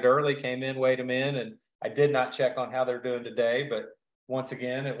bagged it early, came in, weighed them in. And I did not check on how they're doing today, but once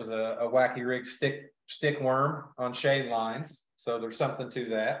again, it was a wacky rig stick worm on shade lines. So there's something to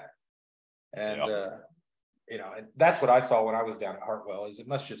that. And, you know, that's what I saw when I was down at Hartwell, is it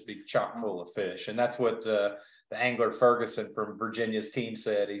must just be chock full of fish. And that's what the angler Ferguson from Virginia's team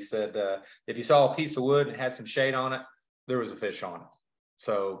said. He said, if you saw a piece of wood and had some shade on it, there was a fish on it.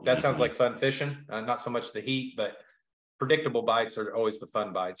 So that sounds like fun fishing. Not so much the heat, but predictable bites are always the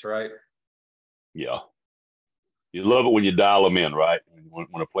fun bites, right? Yeah. You love it when you dial them in, right?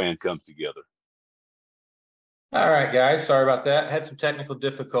 When a plan comes together. All right, guys. Sorry about that. Had some technical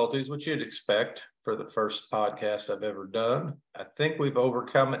difficulties, which you'd expect for the first podcast I've ever done. I think we've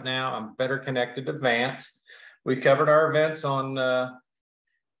overcome it now. I'm better connected to Vance. We covered our events on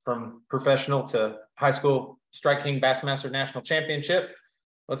from professional to high school Strike King Bassmaster National Championship.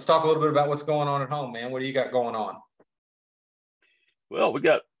 Let's talk a little bit about what's going on at home, man. What do you got going on? Well, we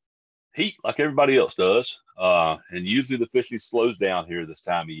got heat like everybody else does. And usually the fishing slows down here this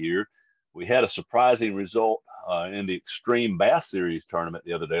time of year. We had a surprising result in the Extreme Bass Series tournament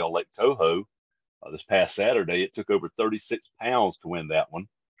the other day on Lake Toho this past Saturday. It took over 36 pounds to win that one.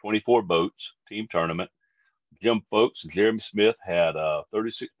 24 boats, team tournament. Jim Folks and Jeremy Smith had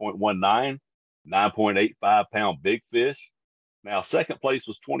 36.19, 9.85 pound big fish. Now, second place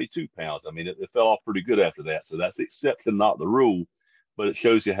was 22 pounds. I mean, it fell off pretty good after that. So that's the exception, not the rule. But it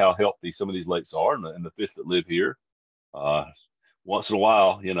shows you how healthy some of these lakes are, and the fish that live here. Once in a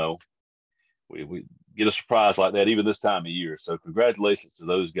while, we get a surprise like that even this time of year. So congratulations to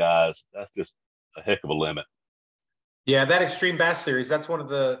those guys. That's just a heck of a limit. Yeah, that Extreme Bass Series, that's one of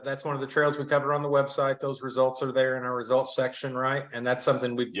the trails we cover on the website. Those results are there in our results section, right? And that's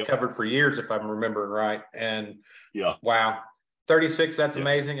something we've covered for years, if I'm remembering right. And wow, 36, that's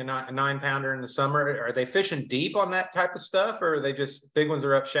amazing. And a 9-pounder in the summer. Are they fishing deep on that type of stuff, or are they just big ones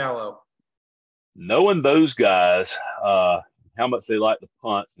are up shallow? Knowing those guys, how much they like to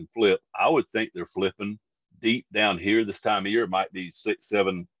punt and flip, I would think they're flipping deep down here this time of year. It might be 6,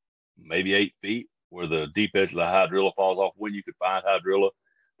 7, maybe 8 feet, where the deep edge of the hydrilla falls off, when you could find hydrilla.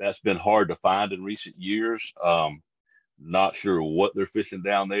 That's been hard to find in recent years. Not sure what they're fishing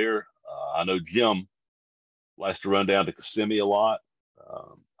down there. I know Jim likes to run down to Kissimmee a lot.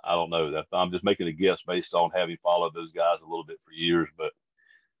 I don't know that. I'm just making a guess based on having followed those guys a little bit for years. But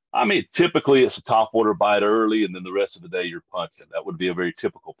I mean, typically it's a topwater bite early, and then the rest of the day you're punching. That would be a very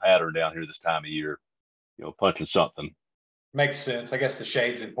typical pattern down here this time of year, punching something. Makes sense. I guess the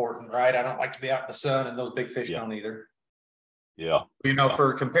shade's important, right? I don't like to be out in the sun, and those big fish don't either. Yeah.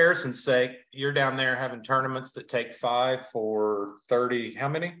 For comparison's sake, you're down there having tournaments that take 5 for 30. How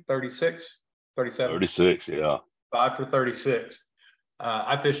many? 36? 37? 36, yeah. 5 for 36.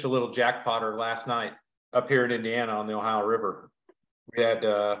 I fished a little jackpotter last night up here in Indiana on the Ohio River. We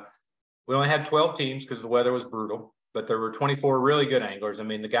only had 12 teams because the weather was brutal, but there were 24 really good anglers. I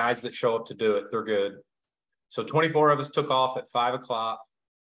mean, the guys that show up to do it, they're good. So 24 of us took off at 5 o'clock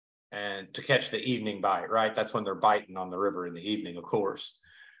and to catch the evening bite, right? That's when they're biting on the river in the evening, of course.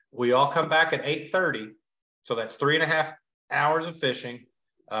 We all come back at 8:30. So that's 3.5 hours of fishing.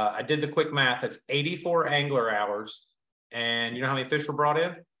 I did the quick math. That's 84 angler hours. And you know how many fish were brought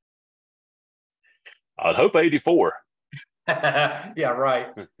in? I'd hope 84. Yeah, right.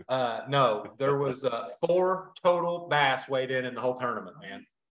 No, there was 4 total bass weighed in the whole tournament, man.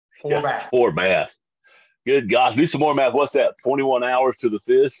 4 bass. 4 bass. Good gosh. Do some more math. What's that? 21 hours to the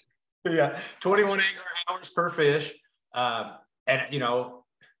fish? Yeah, 21 angler hours per fish. And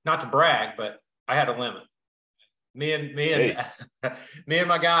not to brag, but I had a limit. Me and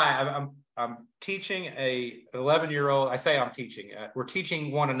my guy, I'm teaching a 11-year-old. I say I'm teaching. We're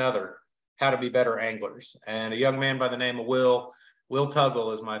teaching one another how to be better anglers. And a young man by the name of Will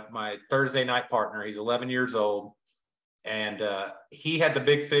Tuggle is my Thursday night partner. He's 11 years old. And he had the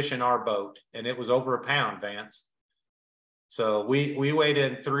big fish in our boat, and it was over a pound, Vance. So we weighed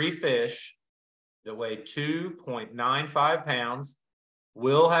in 3 fish that weighed 2.95 pounds.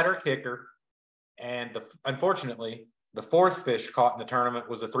 Will had our kicker, and unfortunately, the 4th fish caught in the tournament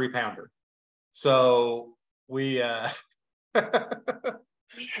was a 3-pounder. So we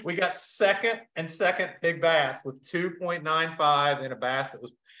we got second big bass with 2.95 and a bass that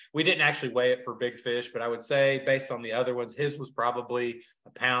was, we didn't actually weigh it for big fish, but I would say based on the other ones, his was probably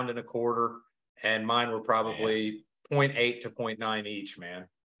 1.25 pounds and mine were probably 0.8 to 0.9 each, man.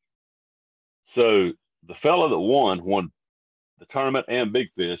 So the fella that won the tournament and big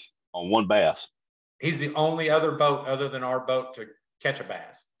fish on 1 bass. He's the only other boat other than our boat to catch a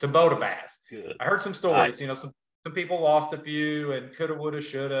bass, to boat a bass. Good. I heard some stories, some people lost a few and coulda, woulda,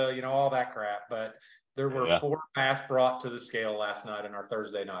 shoulda, all that crap. But there were 4 bass brought to the scale last night in our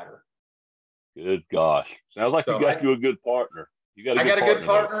Thursday nighter. Good gosh. Sounds like you got you a good partner. I got a good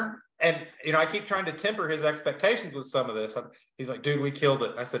partner. And, I keep trying to temper his expectations with some of this. He's like, dude, we killed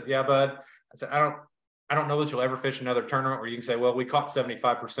it. I said, yeah, bud. I said, I don't know that you'll ever fish another tournament where you can say, well, we caught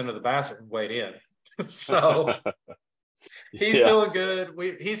 75% of the bass that weighed in. So he's feeling good.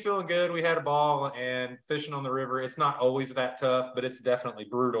 He's feeling good. We had a ball, and fishing on the river, it's not always that tough, but it's definitely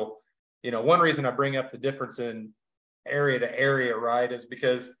brutal. One reason I bring up the difference in area to area, right, is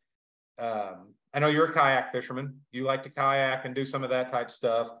because I know you're a kayak fisherman. You like to kayak and do some of that type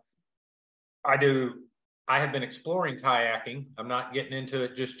stuff. I do. I have been exploring kayaking. I'm not getting into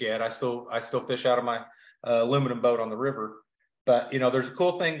it just yet. I still fish out of my aluminum boat on the river. But, there's a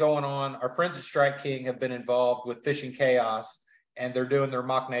cool thing going on. Our friends at Strike King have been involved with Fishing Chaos, and they're doing their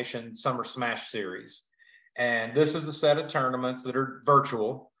Mock Nation Summer Smash Series. And this is a set of tournaments that are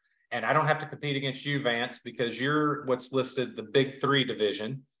virtual. And I don't have to compete against you, Vance, because you're what's listed the Big 3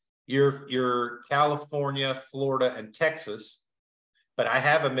 division. You're California, Florida, and Texas. But I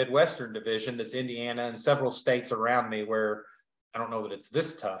have a Midwestern division that's Indiana and several states around me where I don't know that it's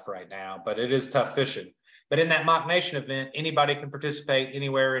this tough right now, but it is tough fishing. But in that Mock Nation event, anybody can participate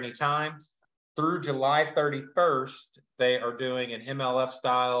anywhere, anytime. Through July 31st, they are doing an MLF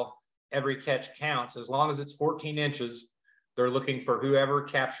style every catch counts. As long as it's 14 inches, they're looking for whoever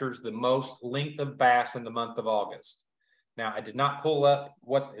captures the most length of bass in the month of August. Now, I did not pull up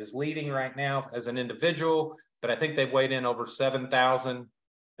what is leading right now as an individual, but I think they've weighed in over 7,000. I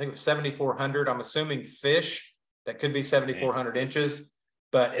think it was 7,400. I'm assuming fish. That could be 7,400 inches.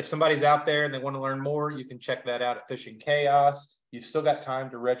 But if somebody's out there and they want to learn more, you can check that out at Fishing Chaos. You've still got time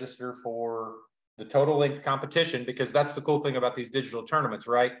to register for the total length competition, because that's the cool thing about these digital tournaments,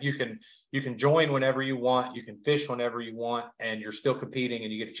 right? You can join whenever you want, you can fish whenever you want, and you're still competing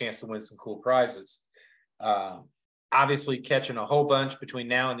and you get a chance to win some cool prizes. Obviously, catching a whole bunch between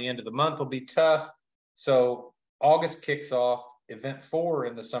now and the end of the month will be tough. So August kicks off event 4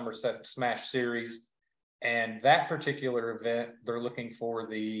 in the Summer Smash Series. And that particular event, they're looking for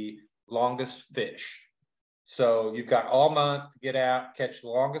the longest fish. So you've got all month to get out, catch the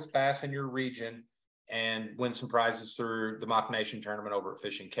longest bass in your region, and win some prizes through the Mock Nation tournament over at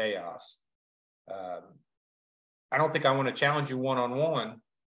Fishing Chaos. I don't think I want to challenge you one-on-one,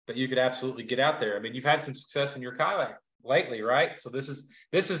 but you could absolutely get out there. I mean, you've had some success in your kayak lately, right? So this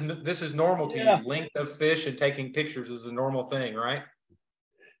is normal to you. Length of fish and taking pictures is a normal thing, right?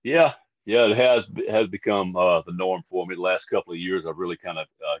 Yeah, it has become the norm for me. The last couple of years, I've really kind of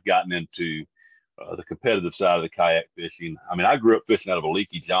gotten into the competitive side of the kayak fishing. I mean, I grew up fishing out of a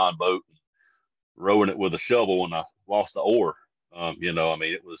leaky John boat, rowing it with a shovel when I lost the oar. You know, I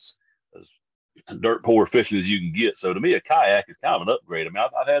mean, it was as dirt poor fishing as you can get. So to me, a kayak is kind of an upgrade. I mean,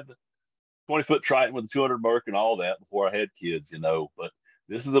 I've had the 20-foot Triton with the 200 Merc and all that before I had kids, you know, but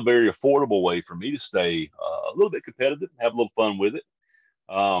this is a very affordable way for me to stay a little bit competitive, have a little fun with it.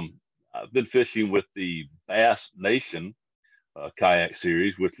 I've been fishing with the Bass Nation kayak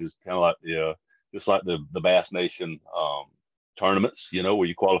series, which is kind of like just like the Bass Nation tournaments, you know, where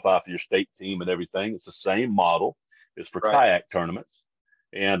you qualify for your state team and everything. It's the same model. It's for kayak tournaments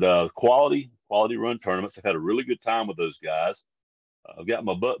and quality run tournaments. I've had a really good time with those guys. I've got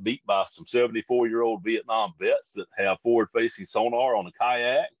my butt beat by some 74-year-old Vietnam vets that have forward-facing sonar on a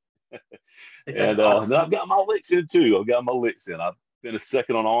kayak. And awesome. then I've got my licks in too. I've finished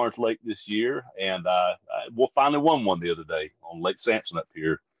second on Orange Lake this year, and I finally won one the other day on Lake Sampson up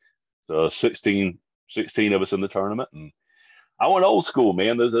here. So 16 of us in the tournament, and I went old school,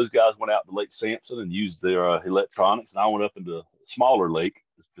 man. Those guys went out to Lake Sampson and used their electronics, and I went up into a smaller lake,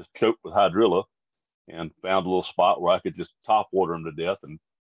 just choked with hydrilla, and found a little spot where I could just top water them to death, and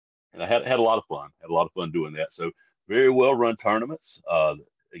I had a lot of fun. Had a lot of fun doing that. So very well run tournaments.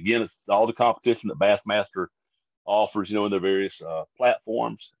 Again, it's all the competition that Bassmaster offers, you know, in their various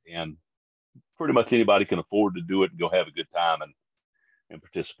platforms, and pretty much anybody can afford to do it and go have a good time and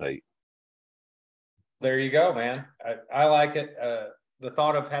participate. There you go, man. I like it. The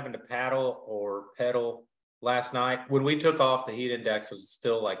thought of having to paddle or pedal last night, when we took off, the heat index was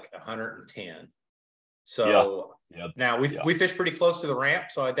still like 110. So now we fished pretty close to the ramp,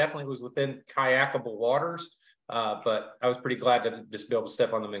 so I definitely was within kayakable waters, but I was pretty glad to just be able to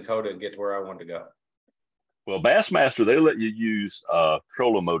step on the Minn Kota and get to where I wanted to go. Well, Bassmaster, they let you use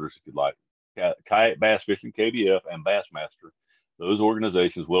trolling motors if you'd like. Kayak Bass Fishing, KBF, and Bassmaster. Those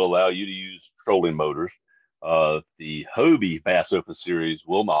organizations will allow you to use trolling motors. The Hobie Bass Open Series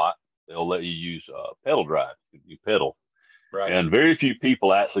will not. They'll let you use pedal drive. You pedal. Right. And very few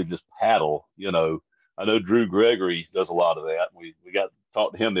people actually just paddle. You know, I know Drew Gregory does a lot of that. We got to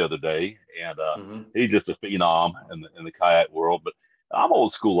talk to him the other day, and he's just a phenom in the kayak world. But I'm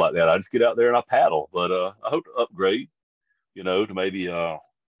old school like that. I just get out there and I paddle. But I hope to upgrade, you know, to maybe I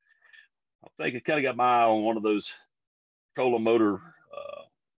think I kind of got my eye on one of those trolling motor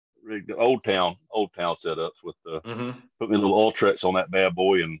rigged old town setups with putting a little Ultrex on that bad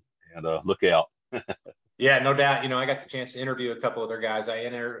boy and look out. Yeah, no doubt. You know, I got the chance to interview a couple of their guys. I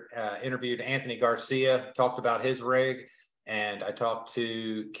interviewed Anthony Garcia, talked about his rig, and I talked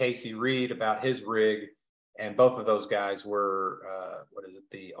to Casey Reed about his rig. And both of those guys were,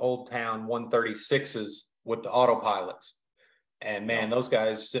 the Old Town 136s with the autopilots. And man, those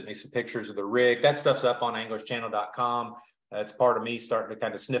guys sent me some pictures of the rig. That stuff's up on anglerschannel.com. That's part of me starting to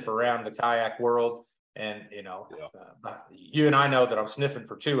kind of sniff around the kayak world. And, you know, you and I know that I'm sniffing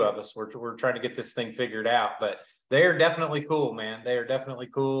for two of us. We're trying to get this thing figured out, but they are definitely cool, man. They are definitely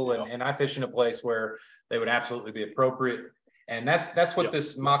cool. And I fish in a place where they would absolutely be appropriate. And that's what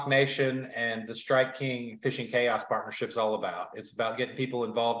this Mock Nation and the Strike King Fishing Chaos partnership is all about. It's about getting people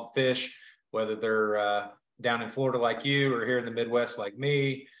involved in fish, whether they're down in Florida like you or here in the Midwest like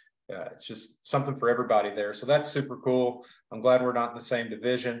me. It's just something for everybody there. So that's super cool. I'm glad we're not in the same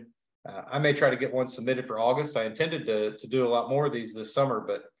division. I may try to get one submitted for August. I intended to do a lot more of these this summer,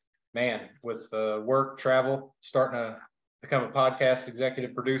 but man, with work, travel, starting to become a podcast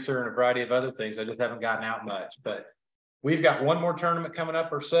executive producer and a variety of other things, I just haven't gotten out much. But we've got one more tournament coming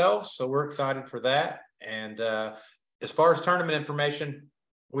up ourselves, so we're excited for that. And as far as tournament information,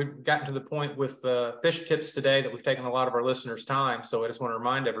 we've gotten to the point with Fish Tips today that we've taken a lot of our listeners' time. So I just want to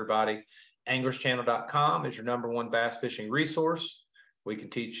remind everybody, anglerschannel.com is your #1 bass fishing resource. We can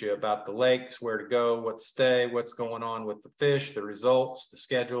teach you about the lakes, where to go, what to stay, what's going on with the fish, the results, the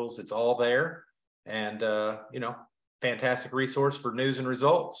schedules. It's all there. And, fantastic resource for news and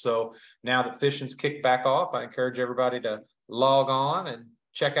results. So now that fishing's kicked back off, I encourage everybody to log on and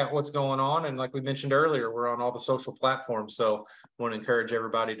check out what's going on. And like we mentioned earlier, we're on all the social platforms. So I want to encourage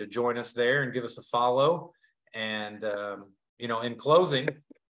everybody to join us there and give us a follow. And, in closing,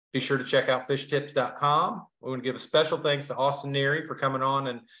 be sure to check out FishTips.com. We want to give a special thanks to Austin Neary for coming on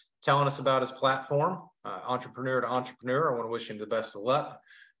and telling us about his platform, entrepreneur to entrepreneur. I want to wish him the best of luck.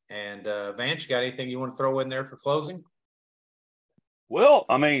 And Vance, you got anything you want to throw in there for closing? Well,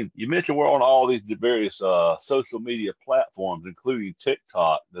 I mean, you mentioned we're on all these various social media platforms, including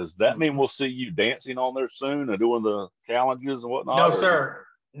TikTok. Does that mean we'll see you dancing on there soon and doing the challenges and whatnot? No, sir.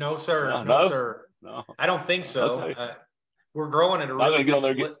 No, sir. No, sir. No. I don't think so. Okay. We're growing at a really get on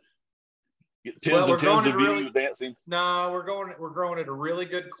there, get tens and tens of views dancing. No, we're growing at a really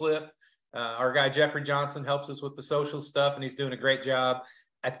good clip. Our guy Jeffrey Johnson helps us with the social stuff, and he's doing a great job.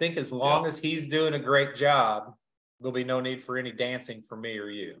 I think as long as he's doing a great job, there'll be no need for any dancing for me or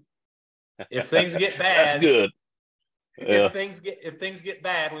you. If things get bad, that's good. Yeah. If things get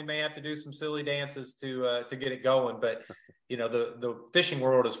bad, we may have to do some silly dances to get it going. But the fishing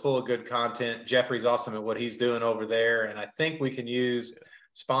world is full of good content. Jeffrey's awesome at what he's doing over there, and I think we can use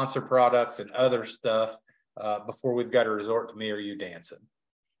sponsor products and other stuff before we've got to resort to me or you dancing.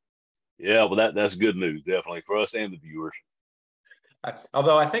 Yeah, well, that's good news, definitely for us and the viewers.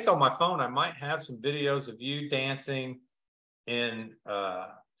 Although I think on my phone I might have some videos of you dancing in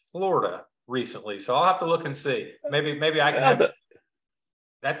Florida recently, so I'll have to look and see. Maybe I can have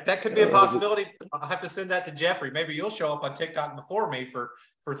that could be a possibility. I'll have to send that to Jeffrey. Maybe you'll show up on TikTok before me for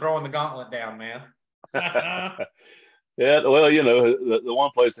throwing the gauntlet down, man. Yeah, well, the one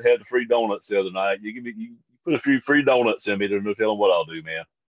place that had the free donuts the other night, you put a few free donuts in me to tell them what I'll do, man.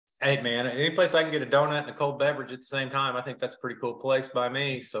 Hey, man, any place I can get a donut and a cold beverage at the same time, I think that's a pretty cool place by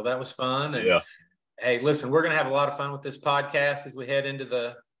me. So that was fun. And hey, listen, we're going to have a lot of fun with this podcast as we head into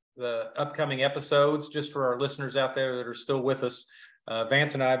the upcoming episodes. Just for our listeners out there that are still with us,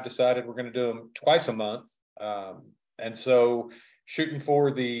 Vance and I have decided we're going to do them twice a month. And so shooting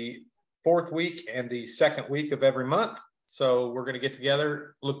for the 4th week and the 2nd week of every month. So we're going to get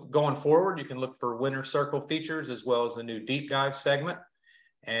together. Look, going forward, you can look for Winner Circle features as well as the new deep dive segment.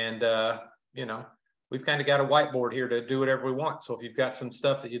 And, we've kind of got a whiteboard here to do whatever we want. So if you've got some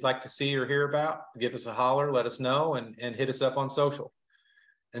stuff that you'd like to see or hear about, give us a holler, let us know, and hit us up on social.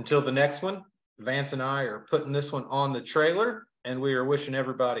 Until the next one, Vance and I are putting this one on the trailer, and we are wishing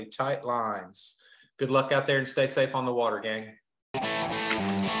everybody tight lines. Good luck out there and stay safe on the water, gang.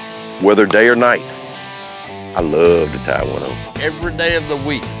 Whether day or night, I love to tie one on. Every day of the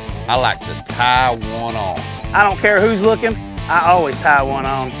week, I like to tie one on. I don't care who's looking. I always tie one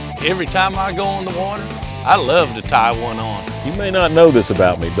on. Every time I go on the water, I love to tie one on. You may not know this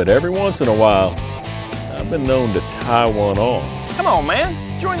about me, but every once in a while, I've been known to tie one on. Come on,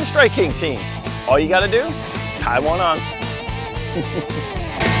 man. Join the Stray King team. All you got to do, tie one on.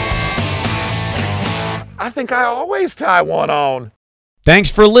 I think I always tie one on.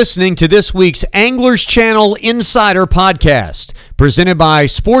 Thanks for listening to this week's Anglers Channel Insider Podcast, presented by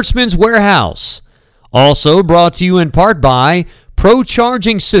Sportsman's Warehouse. Also brought to you in part by Pro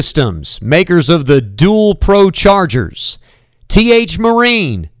Charging Systems, makers of the Dual Pro Chargers, TH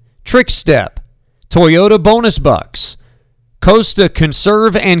Marine, Trickstep, Toyota Bonus Bucks, Costa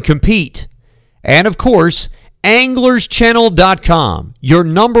Conserve and Compete, and of course, AnglersChannel.com, your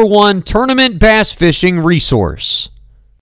 #1 tournament bass fishing resource.